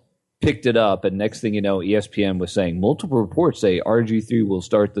world picked it up. And next thing you know, ESPN was saying multiple reports say RG3 will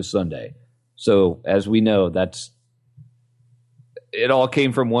start this Sunday. So, as we know, it all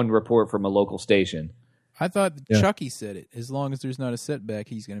came from one report from a local station. I thought Yeah. Chucky said it. As long as there's not a setback,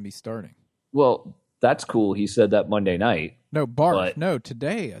 he's going to be starting. Well, that's cool. He said that Monday night. No, Barf. But- No,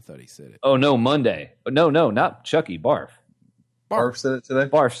 today I thought he said it. Oh, no, Monday. No, not Chucky. Barf. Barf said it today.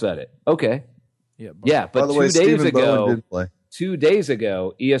 Barf said it. Okay. Yeah, Barf. Yeah, By but the way, 2 days Stephen Bowen ago, did play. 2 days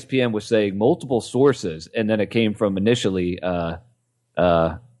ago, ESPN was saying multiple sources, and then it came from initially, I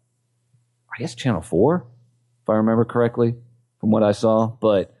guess Channel 4, if I remember correctly, from what I saw.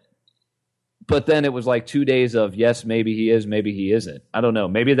 But then it was 2 days of yes, maybe he is, maybe he isn't. I don't know.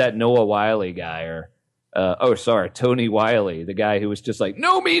 Maybe that Noah Wiley guy or Tony Wiley, the guy who was just like,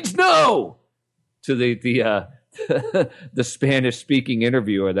 no means no to the Spanish speaking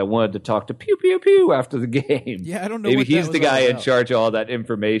interviewer that wanted to talk to pew pew pew after the game. Yeah, I don't know. Maybe what that he's was the guy all in about. charge of all that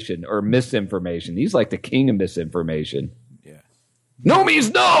information or misinformation. He's like the king of misinformation. Yeah. No means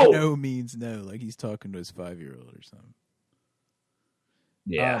no. No means no, like he's talking to his 5-year-old or something.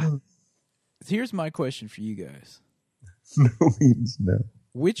 Yeah. Here's my question for you guys. No means no.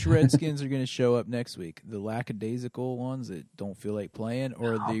 Which Redskins are going to show up next week? The lackadaisical ones that don't feel like playing,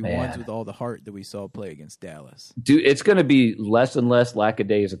 or the man. ones with all the heart that we saw play against Dallas? Dude, it's going to be less and less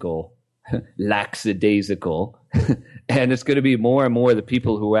lackadaisical, lackadaisical, and it's going to be more and more the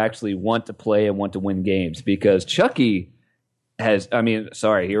people who actually want to play and want to win games. Because Chucky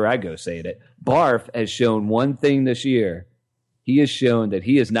here I go saying it. Barf has shown one thing this year. He has shown that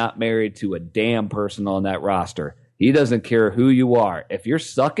he is not married to a damn person on that roster. He doesn't care who you are. If you're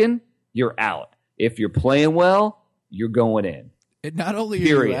sucking, you're out. If you're playing well, you're going in. And not only are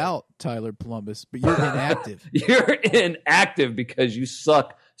Period. you out, Tyler Columbus, but you're inactive. You're inactive because you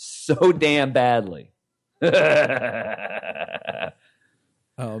suck so damn badly. Oh,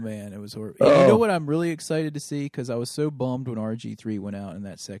 man, it was horrible. You know what I'm really excited to see? Because I was so bummed when RG3 went out in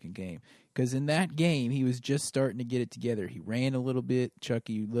that second game. Because in that game, he was just starting to get it together. He ran a little bit.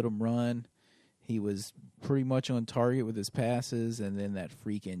 Chucky let him run. He was pretty much on target with his passes, and then that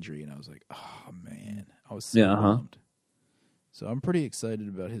freak injury. And I was like, oh, man. I was so bummed. So I'm pretty excited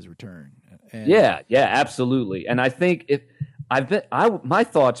about his return. And Yeah, absolutely. And I think my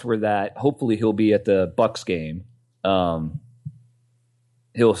thoughts were that hopefully he'll be at the Bucks game.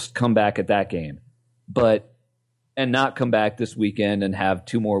 He'll come back at that game, and not come back this weekend and have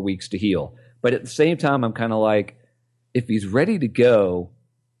 2 more weeks to heal. But at the same time, I'm kind of like, if he's ready to go,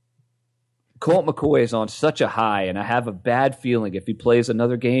 Colt McCoy is on such a high, and I have a bad feeling if he plays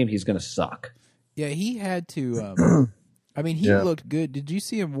another game, he's going to suck. Yeah, he had to. He looked good. Did you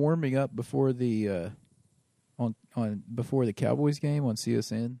see him warming up before the before the Cowboys game on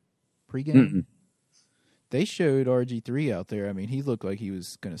CSN pregame? Mm-mm. They showed RG3 out there. I mean, he looked like he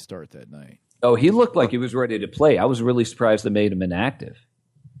was going to start that night. Oh, he looked like he was ready to play. I was really surprised they made him inactive.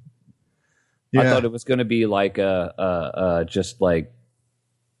 Yeah. I thought it was going to be like just like,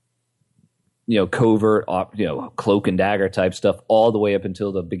 covert, cloak and dagger type stuff all the way up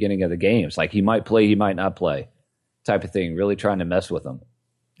until the beginning of the games. Like he might play, he might not play, type of thing. Really trying to mess with him.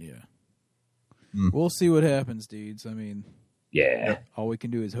 Yeah. We'll see what happens, dudes. I mean, Yeah. all we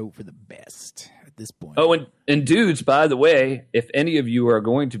can do is hope for the best at this point. Oh, and dudes, by the way, if any of you are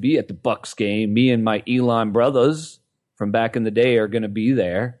going to be at the Bucks game, me and my Elon brothers from back in the day are going to be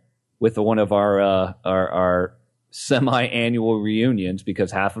there with one of our semi-annual reunions,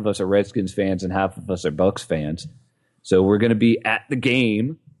 because half of us are Redskins fans and half of us are Bucks fans. So we're going to be at the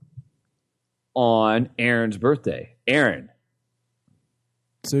game on Aaron's birthday. Aaron.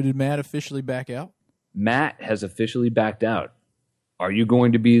 So did Matt officially back out? Matt has officially backed out. Are you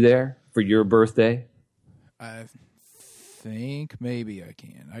going to be there for your birthday? I think maybe I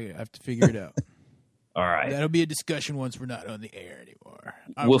can. I have to figure it out. All right. That'll be a discussion once we're not on the air anymore.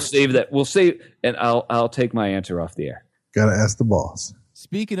 We'll save that. We'll save, and I'll take my answer off the air. Gotta ask the boss.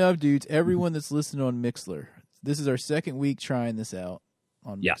 Speaking of, dudes, everyone that's listening on Mixler, this is our second week trying this out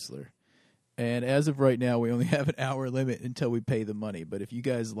on Mixler. And as of right now, we only have an hour limit until we pay the money. But if you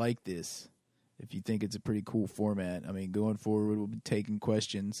guys like this, if you think it's a pretty cool format, I mean, going forward, we'll be taking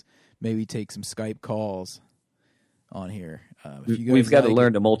questions, maybe take some Skype calls on here. If you guys We've got to like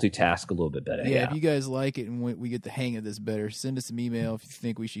learn to multitask a little bit better. Yeah, if you guys like it and we get the hang of this better, send us some email if you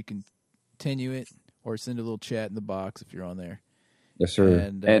think we should continue it, or send a little chat in the box if you're on there. Yes,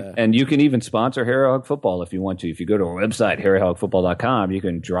 sir. And, you can even sponsor Harry Hog Football if you want to. If you go to our website, harryhogfootball.com, you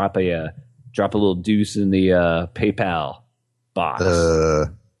can drop a little deuce in the PayPal box.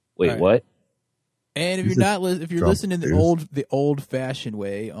 Wait, right. what? And if you're not, if you're listening the old fashioned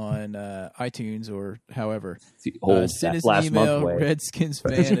way on iTunes or however, send us an email,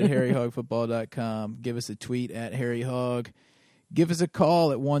 redskinsfan at harryhogfootball.com. Give us a tweet at harryhog. Give us a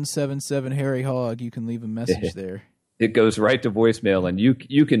call at 177-HARRY-HOG. You can leave a message there. It goes right to voicemail, and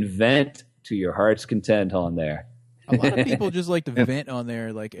you can vent to your heart's content on there. A lot of people just like to vent on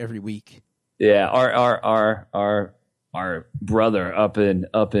there like every week. Yeah, our brother up in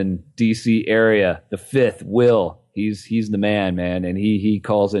DC area, the fifth, Will, he's the man, and he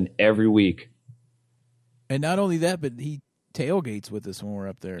calls in every week. And not only that, but he tailgates with us when we're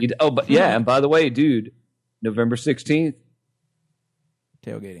up there. And by the way, dude, November 16th,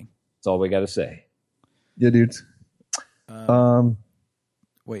 tailgating. That's all we got to say. Yeah, dudes.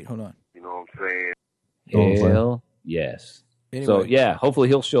 Wait, hold on. You know what I'm saying? Hell yes. Anyway, So yeah, hopefully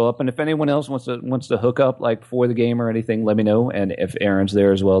he'll show up. And if anyone else wants to hook up like before the game or anything, let me know. And if Aaron's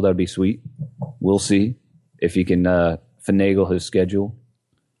there as well, that'd be sweet. We'll see if he can finagle his schedule.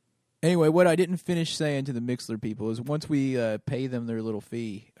 Anyway, what I didn't finish saying to the Mixler people is once we pay them their little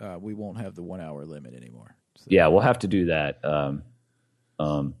fee, we won't have the 1 hour limit anymore. So Yeah, we'll have to do that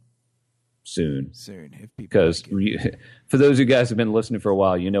soon. soon, if people Because like it. for those of you guys who've been listening for a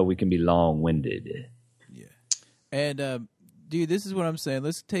while, you know we can be long-winded. And dude, this is what I'm saying.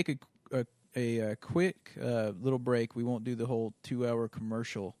 Let's take a quick little break. We won't do the whole 2 hour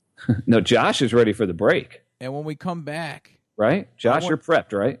commercial. No, Josh is ready for the break, And when we come back, right? Josh, you're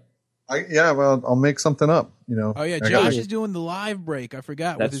prepped, right? Well, I'll make something up. oh yeah, I got Josh you. is doing the live break. I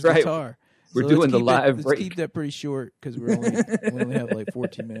forgot That's with his right. guitar. We're let's doing the keep live Let's break. keep that pretty short because we only have like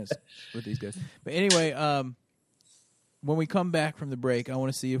 14 minutes with these guys. But anyway, when we come back from the break, I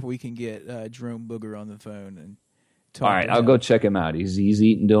want to see if we can get Jerome Booger on the phone and talk. All right, to I'll him. go check him out. He's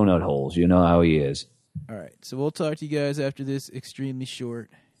eating donut holes. You know how he is. All right, so we'll talk to you guys after this extremely short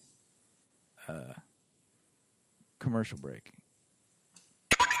commercial break.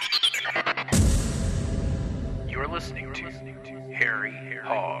 You're listening to Harry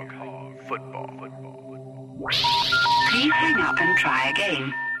Hog Football. Please hang up and try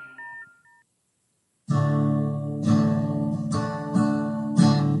again.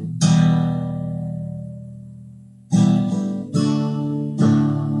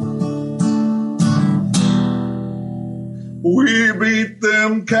 We beat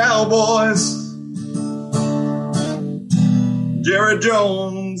them Cowboys. Jerry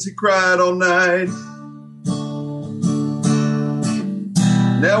Jones, he cried all night.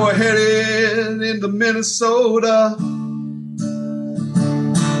 Now we're headed into Minnesota.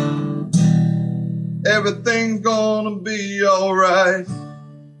 Everything's gonna be alright.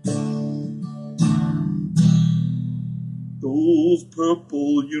 Those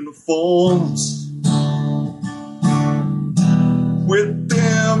purple uniforms with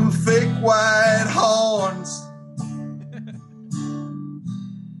them fake white horns.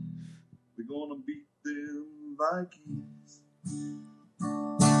 We're gonna beat them Vikings.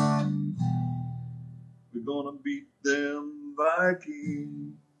 We're gonna beat them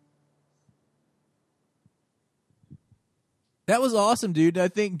Vikings. That was awesome, dude. I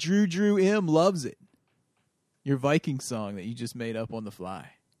think Drew M loves it. Your Viking song that you just made up on the fly.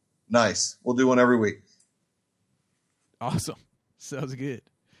 Nice. We'll do one every week. Awesome. Sounds good.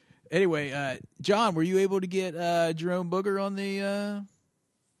 Anyway, John, were you able to get Jerome Booger on the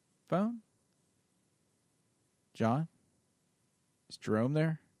phone? John? Is Jerome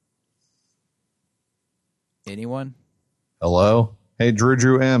there? Anyone? Hello? Hey,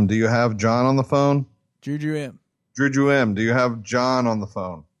 Drew M, do you have John on the phone? Drew M. Drew M, do you have John on the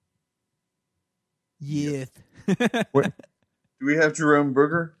phone? Yes. What? Do we have Jerome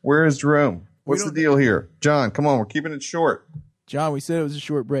Booger? Where is Jerome? What's the don't- deal here? John, come on, we're keeping it short. John, we said it was a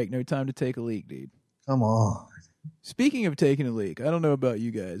short break. No time to take a leak, dude. Come on. Speaking of taking a leak, I don't know about you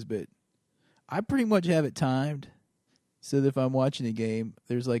guys, but I pretty much have it timed so that if I'm watching a game,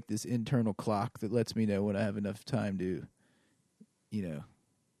 there's like this internal clock that lets me know when I have enough time to,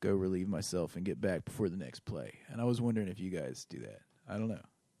 go relieve myself and get back before the next play. And I was wondering if you guys do that. I don't know.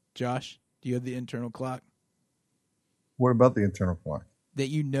 Josh, do you have the internal clock What about the internal clock? that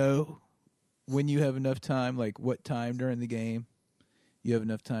you know when you have enough time, like what time during the game you have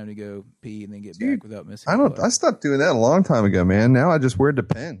enough time to go pee and then get back without missing I a don't. play? I stopped doing that a long time ago, man. Now I just wear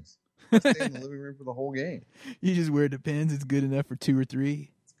Depends. I stay in the living room for the whole game. You just wear Depends. It's good enough for 2 or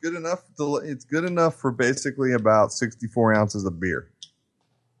 3. It's good enough. It's good enough for basically about 64 ounces of beer,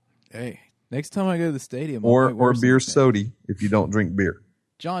 Hey, next time I go to the stadium, I or might wear some beer Depends. soda if you don't drink beer.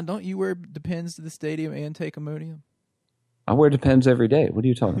 John, don't you wear Depends to the stadium and take Imodium? I wear Depends every day. What are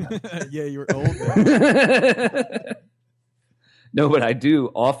you talking about? Yeah, you're old. Man. No, but I do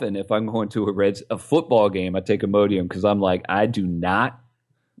often if I'm going to a football game, I take Imodium because I'm like, I do not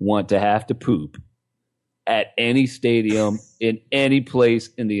want to have to poop at any stadium in any place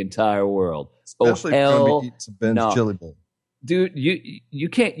in the entire world. Especially oh, if you're hell going to eat some Ben's no. chili bowl. Dude, you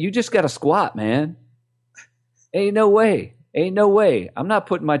can't. You just got to squat, man. Ain't no way. Ain't no way. I'm not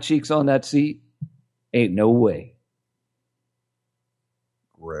putting my cheeks on that seat. Ain't no way.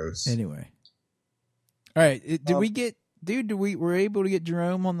 Gross. Anyway, all right. Did we get, dude? Were able to get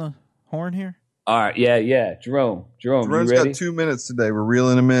Jerome on the horn here? All right. Yeah. Jerome, you Jerome's ready? got 2 minutes today. We're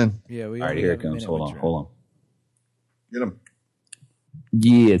reeling him in. Yeah, we. All right, only here have it a comes. minute Hold with on. Jerome. Hold on. Get him.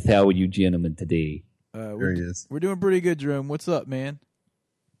 Yes, how are you gentlemen today? There he is. We're doing pretty good, Jerome. What's up, man?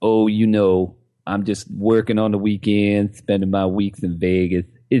 Oh, I'm just working on the weekend, spending my weeks in Vegas.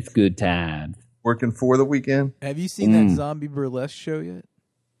 It's good times. working for the weekend. Have you seen that zombie burlesque show yet?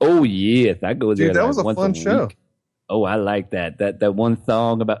 Oh yes, I go there. Dude, that like was a once fun show. week. Oh, I like that. That one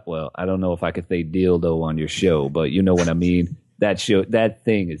song about. Well, I don't know if I could say dildo on your show, but you know what I mean. That show, that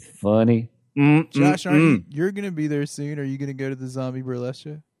thing is funny. Josh, you're going to be there soon. Are you going to go to the zombie burlesque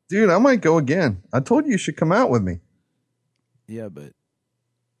show? Dude, I might go again. I told you should come out with me. Yeah, but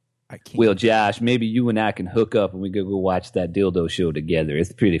I can't. Well, Josh, maybe you and I can hook up and we go watch that dildo show together.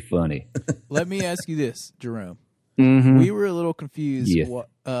 It's pretty funny. Let me ask you this, Jerome. Mm-hmm. We were a little confused Yes.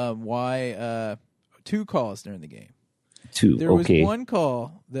 why 2 calls during the game. There was one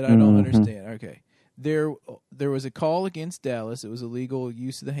call that I don't understand. Okay. There was a call against Dallas. It was illegal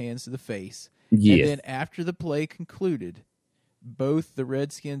use of the hands to the face. Yes. And then after the play concluded, both the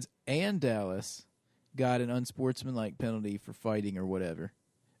Redskins and Dallas got an unsportsmanlike penalty for fighting or whatever.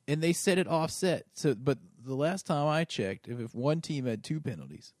 And they said it offset. So, but the last time I checked, if one team had 2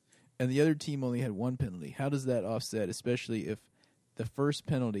 penalties and the other team only had 1 penalty, how does that offset, especially if the first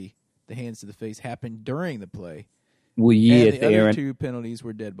penalty, the hands to the face, happened during the play? Well, yes, and the other Aaron. 2 penalties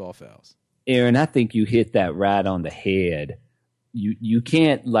were dead ball fouls. Aaron, I think you hit that right on the head. You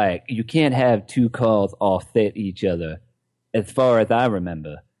can't have 2 calls offset each other, as far as I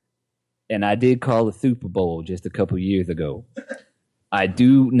remember. And I did call the Super Bowl just a couple years ago. I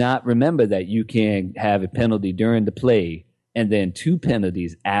do not remember that you can have a penalty during the play and then 2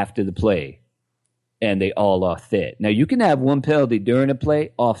 penalties after the play, and they all offset. Now you can have 1 penalty during the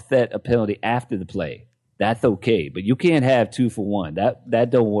play, offset a penalty after the play. That's okay, but you can't have 2 for 1.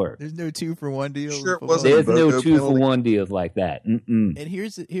 That don't work. There's no 2 for 1 deal. Sure it wasn't. There's no Bogo 2 for penalty. 1 deals like that. Mm-mm. And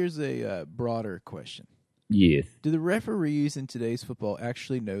here's a broader question. Yes. Do the referees in today's football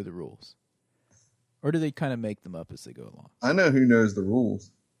actually know the rules? Or do they kind of make them up as they go along? I know who knows the rules.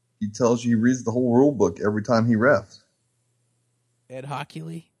 He tells you, he reads the whole rule book every time he refs. Ed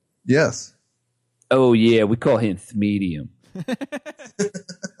Hockley? Yes. Oh yeah, we call him Smedium.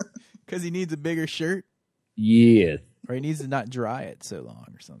 Because he needs a bigger shirt? Yes. Or he needs to not dry it so long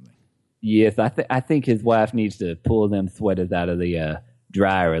or something. Yes, I think his wife needs to pull them sweaters out of the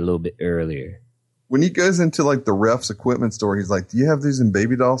dryer a little bit earlier. When he goes into like the ref's equipment store, he's like, "Do you have these in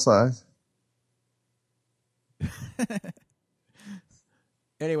baby doll size?"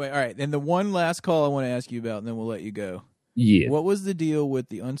 Anyway, all right. And the one last call I want to ask you about, and then we'll let you go. Yes. What was the deal with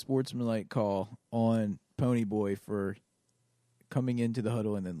the unsportsmanlike call on Pony Boy for coming into the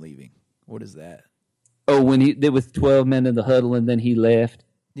huddle and then leaving? What is that? Oh, when there was 12 men in the huddle and then he left,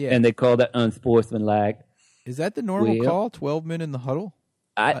 Yeah. and they called that unsportsmanlike. Is that the normal Well, call? 12 men in the huddle?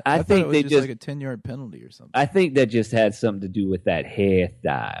 I thought think it was they just like a 10-yard penalty or something. I think that just had something to do with that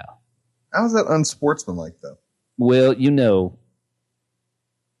hairstyle. How's that unsportsmanlike though? Well,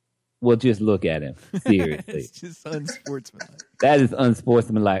 well, just look at him. Seriously. It's just unsportsmanlike. That is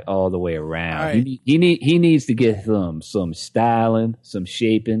unsportsmanlike all the way around. All right. He needs to get some styling, some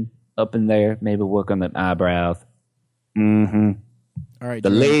shaping up in there. Maybe work on the eyebrows. Mm-hmm. All right. The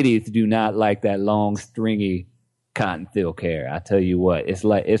Jerome. ladies do not like that long, stringy cotton silk hair. I tell you what, it's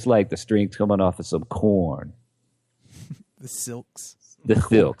like the strings coming off of some corn. The silks. The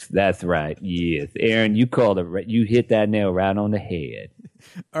silks. That's right. Yes, Aaron, you called it. You hit that nail right on the head.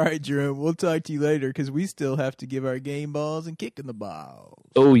 All right, Jerome. We'll talk to you later because we still have to give our game balls and kicking the balls.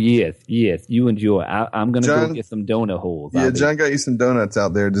 Oh yes. You enjoy. I'm gonna John- go get some donut holes. Yeah, John got you some donuts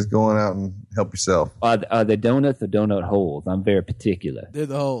out there. Just going out and help yourself. Are they donuts or donut holes? I'm very particular. They're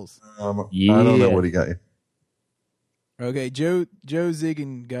the holes. I don't know Yeah. what he got you. Okay, Joe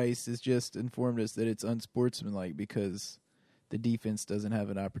Ziegengeist has just informed us that it's unsportsmanlike because the defense doesn't have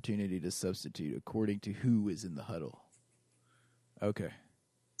an opportunity to substitute according to who is in the huddle. Okay.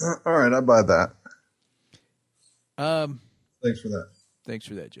 All right, I buy that. Thanks for that. Thanks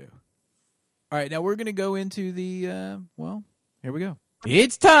for that, Joe. All right, now we're going to go into the, here we go.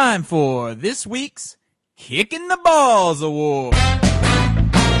 It's time for this week's Kicking the Balls Award.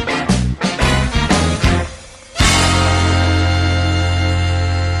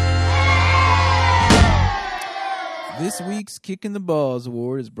 This week's Kicking the Balls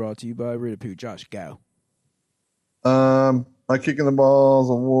Award is brought to you by Ritapoo. Josh, go. My Kicking the Balls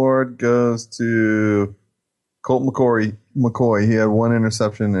award goes to Colt McCoy. He had 1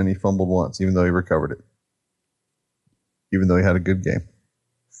 interception and he fumbled once, even though he recovered it. Even though he had a good game.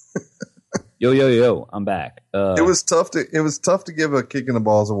 Yo, I'm back. It was tough to give a Kicking the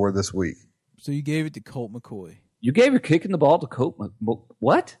Balls award this week. So you gave it to Colt McCoy. You gave your kicking the ball to Colt.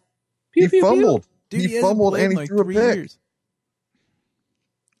 What? He fumbled. Dude, He fumbled hasn't and he played in threw a 3 pick. years.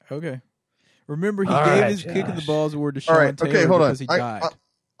 Okay. Remember, he All gave right, his Kicking the Josh. Balls award to All Sean right, Taylor okay, hold on. because he died.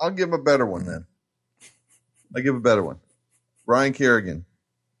 I'll give him a better one then. I'll give a better one. Ryan Kerrigan.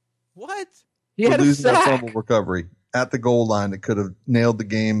 What? He for had a losing that sack. fumble recovery at the goal line that could have nailed the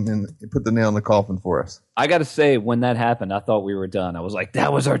game and put the nail in the coffin for us. I got to say, when that happened, I thought we were done. I was like,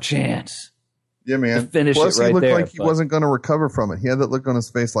 that was our chance. Yeah, man. To finish Plus, it right he looked there, like he but- wasn't going to recover from it. He had that look on his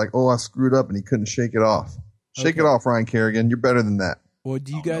face like, oh, I screwed up, and he couldn't shake it off. Shake it off, Ryan Kerrigan. You're better than that. Well,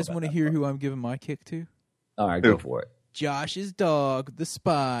 do you guys want to hear who I'm giving my kick to? All right, go for it. Josh's dog, the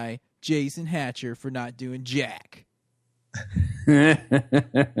spy, Jason Hatcher, for not doing jack.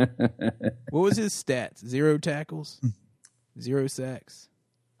 What was his stats? 0 tackles, 0 sacks.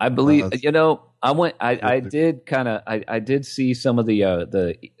 I believe I did see some of the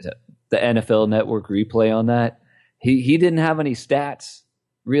NFL Network replay on that. He didn't have any stats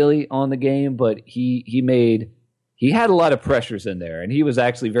really on the game, but he had a lot of pressures in there, and he was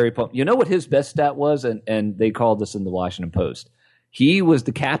actually very pumped. You know what his best stat was, and they called this in the Washington Post. He was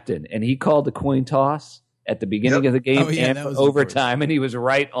the captain, and he called the coin toss at the beginning of the game and for overtime, and he was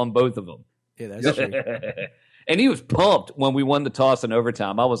right on both of them. Yeah, that's true. And he was pumped when we won the toss in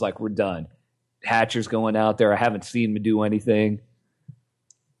overtime. I was like, we're done. Hatcher's going out there. I haven't seen him do anything.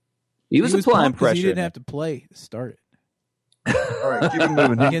 He was applying pressure. He didn't have to play to start it. All right, keep it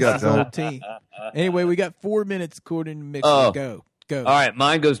moving. Who you got, Against his John? old team. Anyway, we got 4 minutes according to Mixer. Go. All right,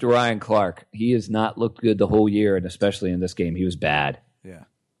 mine goes to Ryan Clark. He has not looked good the whole year, and especially in this game, he was bad. Yeah.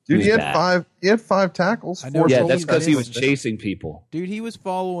 Dude, he had bad. five tackles. I know. Yeah, Four that's because he was missed. chasing people. Dude, he was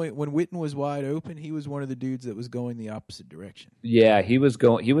following when Witten was wide open. He was one of the dudes that was going the opposite direction. Yeah, he was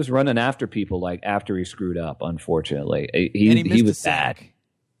running after people like after he screwed up. Unfortunately, And he missed was a sack. bad.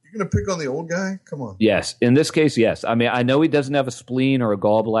 You're gonna pick on the old guy? Come on. Yes, in this case, yes. I mean, I know he doesn't have a spleen or a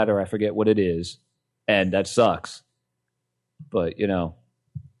gallbladder. I forget what it is, and that sucks. But you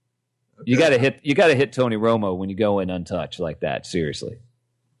got to hit Tony Romo when you go in untouched like that. Seriously.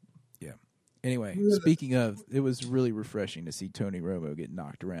 Yeah. Anyway, speaking of, it was really refreshing to see Tony Romo get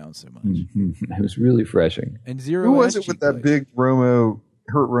knocked around so much. It was really refreshing. And 0 Who was SG it with that plays. big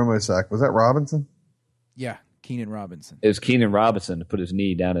hurt Romo sack? Was that Robinson? Yeah, Keenan Robinson. It was Keenan Robinson to put his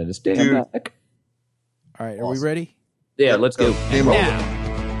knee down in his damn Dude. neck. All right, are we ready? Yeah, let's go. Game over.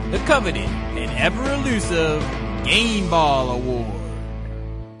 Now, the coveted and ever elusive Game Ball Award.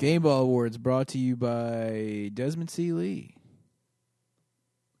 Game Ball Awards brought to you by Desmond C. Lee.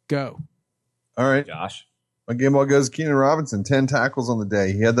 Go. All right. Josh. My game ball goes Keenan Robinson, 10 tackles on the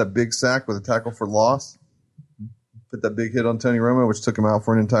day. He had that big sack with a tackle for loss. Put that big hit on Tony Romo, which took him out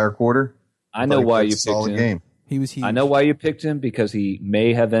for an entire quarter. I know why you picked solid him. game. He was huge. I know why you picked him, because he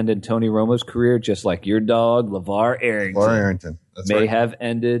may have ended Tony Romo's career just like your dog, LeVar Arrington. LeVar Arrington. That's may right. have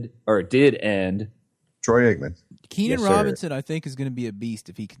ended, or did end. Troy Aikman. Keenan Yes, sir. Robinson, I think, is going to be a beast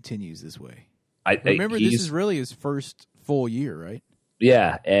if he continues this way. Remember, he's- this is really his first full year, right?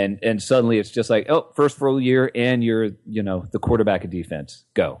 Yeah, and suddenly it's just like, oh, first full year, and you're, the quarterback of defense.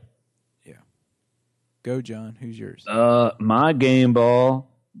 Go. Yeah. Go, John. Who's yours? My game ball.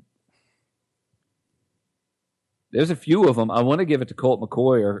 There's a few of them. I want to give it to Colt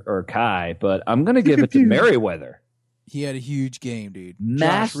McCoy or Kai, but I'm going to give it to Merriweather. He had a huge game, dude.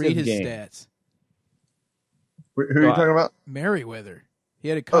 Massive Josh, read his game. stats. Who are you talking about? Merriweather. He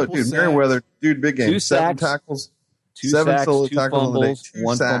had a Oh, couple dude, sacks. Merriweather. Dude, big game. 2 7 sacks, tackles. 2 7 sacks, solo 2 tackles on the day. fumbles, 2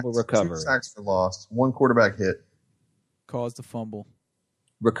 1 sacks, fumble recovery. 2 sacks for loss. 1 quarterback hit. Caused a fumble.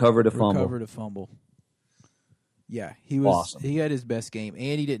 Recovered a fumble. Recovered a fumble. Yeah, he was. Awesome. He had his best game,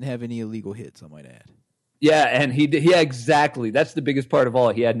 and he didn't have any illegal hits, I might add. Yeah, and he did. Yeah, exactly. That's the biggest part of all.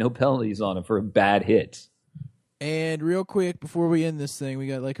 He had no penalties on him for bad hits. And real quick, before we end this thing, we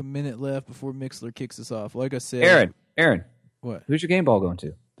got like a minute left before Mixler kicks us off. Like I said, Aaron, what? who's your game ball going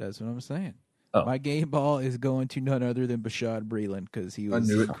to? That's what I'm saying. Oh. My game ball is going to none other than Bashad Breeland because he was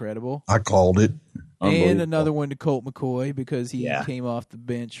knew it. incredible. I called it. And Unbelievable. another one to Colt McCoy because he Yeah. came off the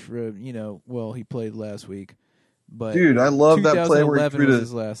bench for, he played last week. But Dude, I love that play where he 2011 threw was to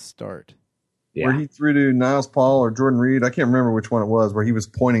his last start. where he threw to Niles Paul or Jordan Reed. I can't remember which one it was, where he was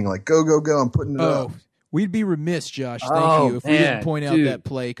pointing like, go, go, go, I'm putting it up. Oh, we'd be remiss, Josh. Thank Oh, you if we man, didn't point out dude. that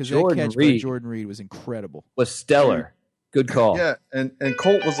play because that Jordan catch by Reed. Jordan Reed was incredible. Was stellar. Good call. Yeah, and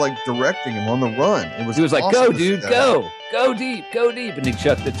Colt was like directing him on the run. It was He was like, awesome go, to see dude, that. go deep, and he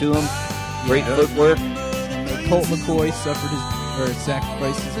chucked it to him. Great footwork. Colt McCoy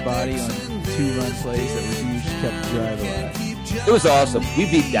sacrificed his body on 2 run plays that were huge, kept the drive alive. It was awesome. We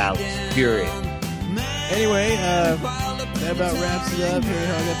beat Dallas, period. Anyway, that about wraps it up. Harry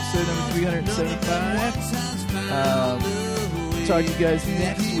Hog episode number 375. Talk to you guys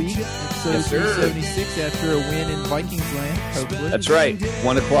next week, episode Yes, sir. 376, after a win in Vikings land, hopefully. That's right.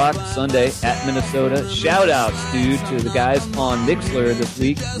 1 o'clock Sunday at Minnesota. Shout outs, dude, to the guys on Mixler this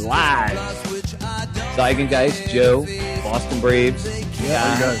week live. Zeigengeist, Joe, Boston Braves,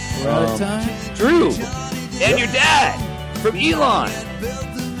 Yeah, guys. we're out of time. Drew and your dad from Elon.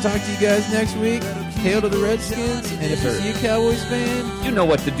 Talk to you guys next week. Hail to the Redskins. And if you see a Cowboys fan, You know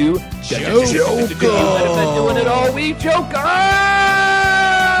what to do. Joker. I've been doing it all week, Joker.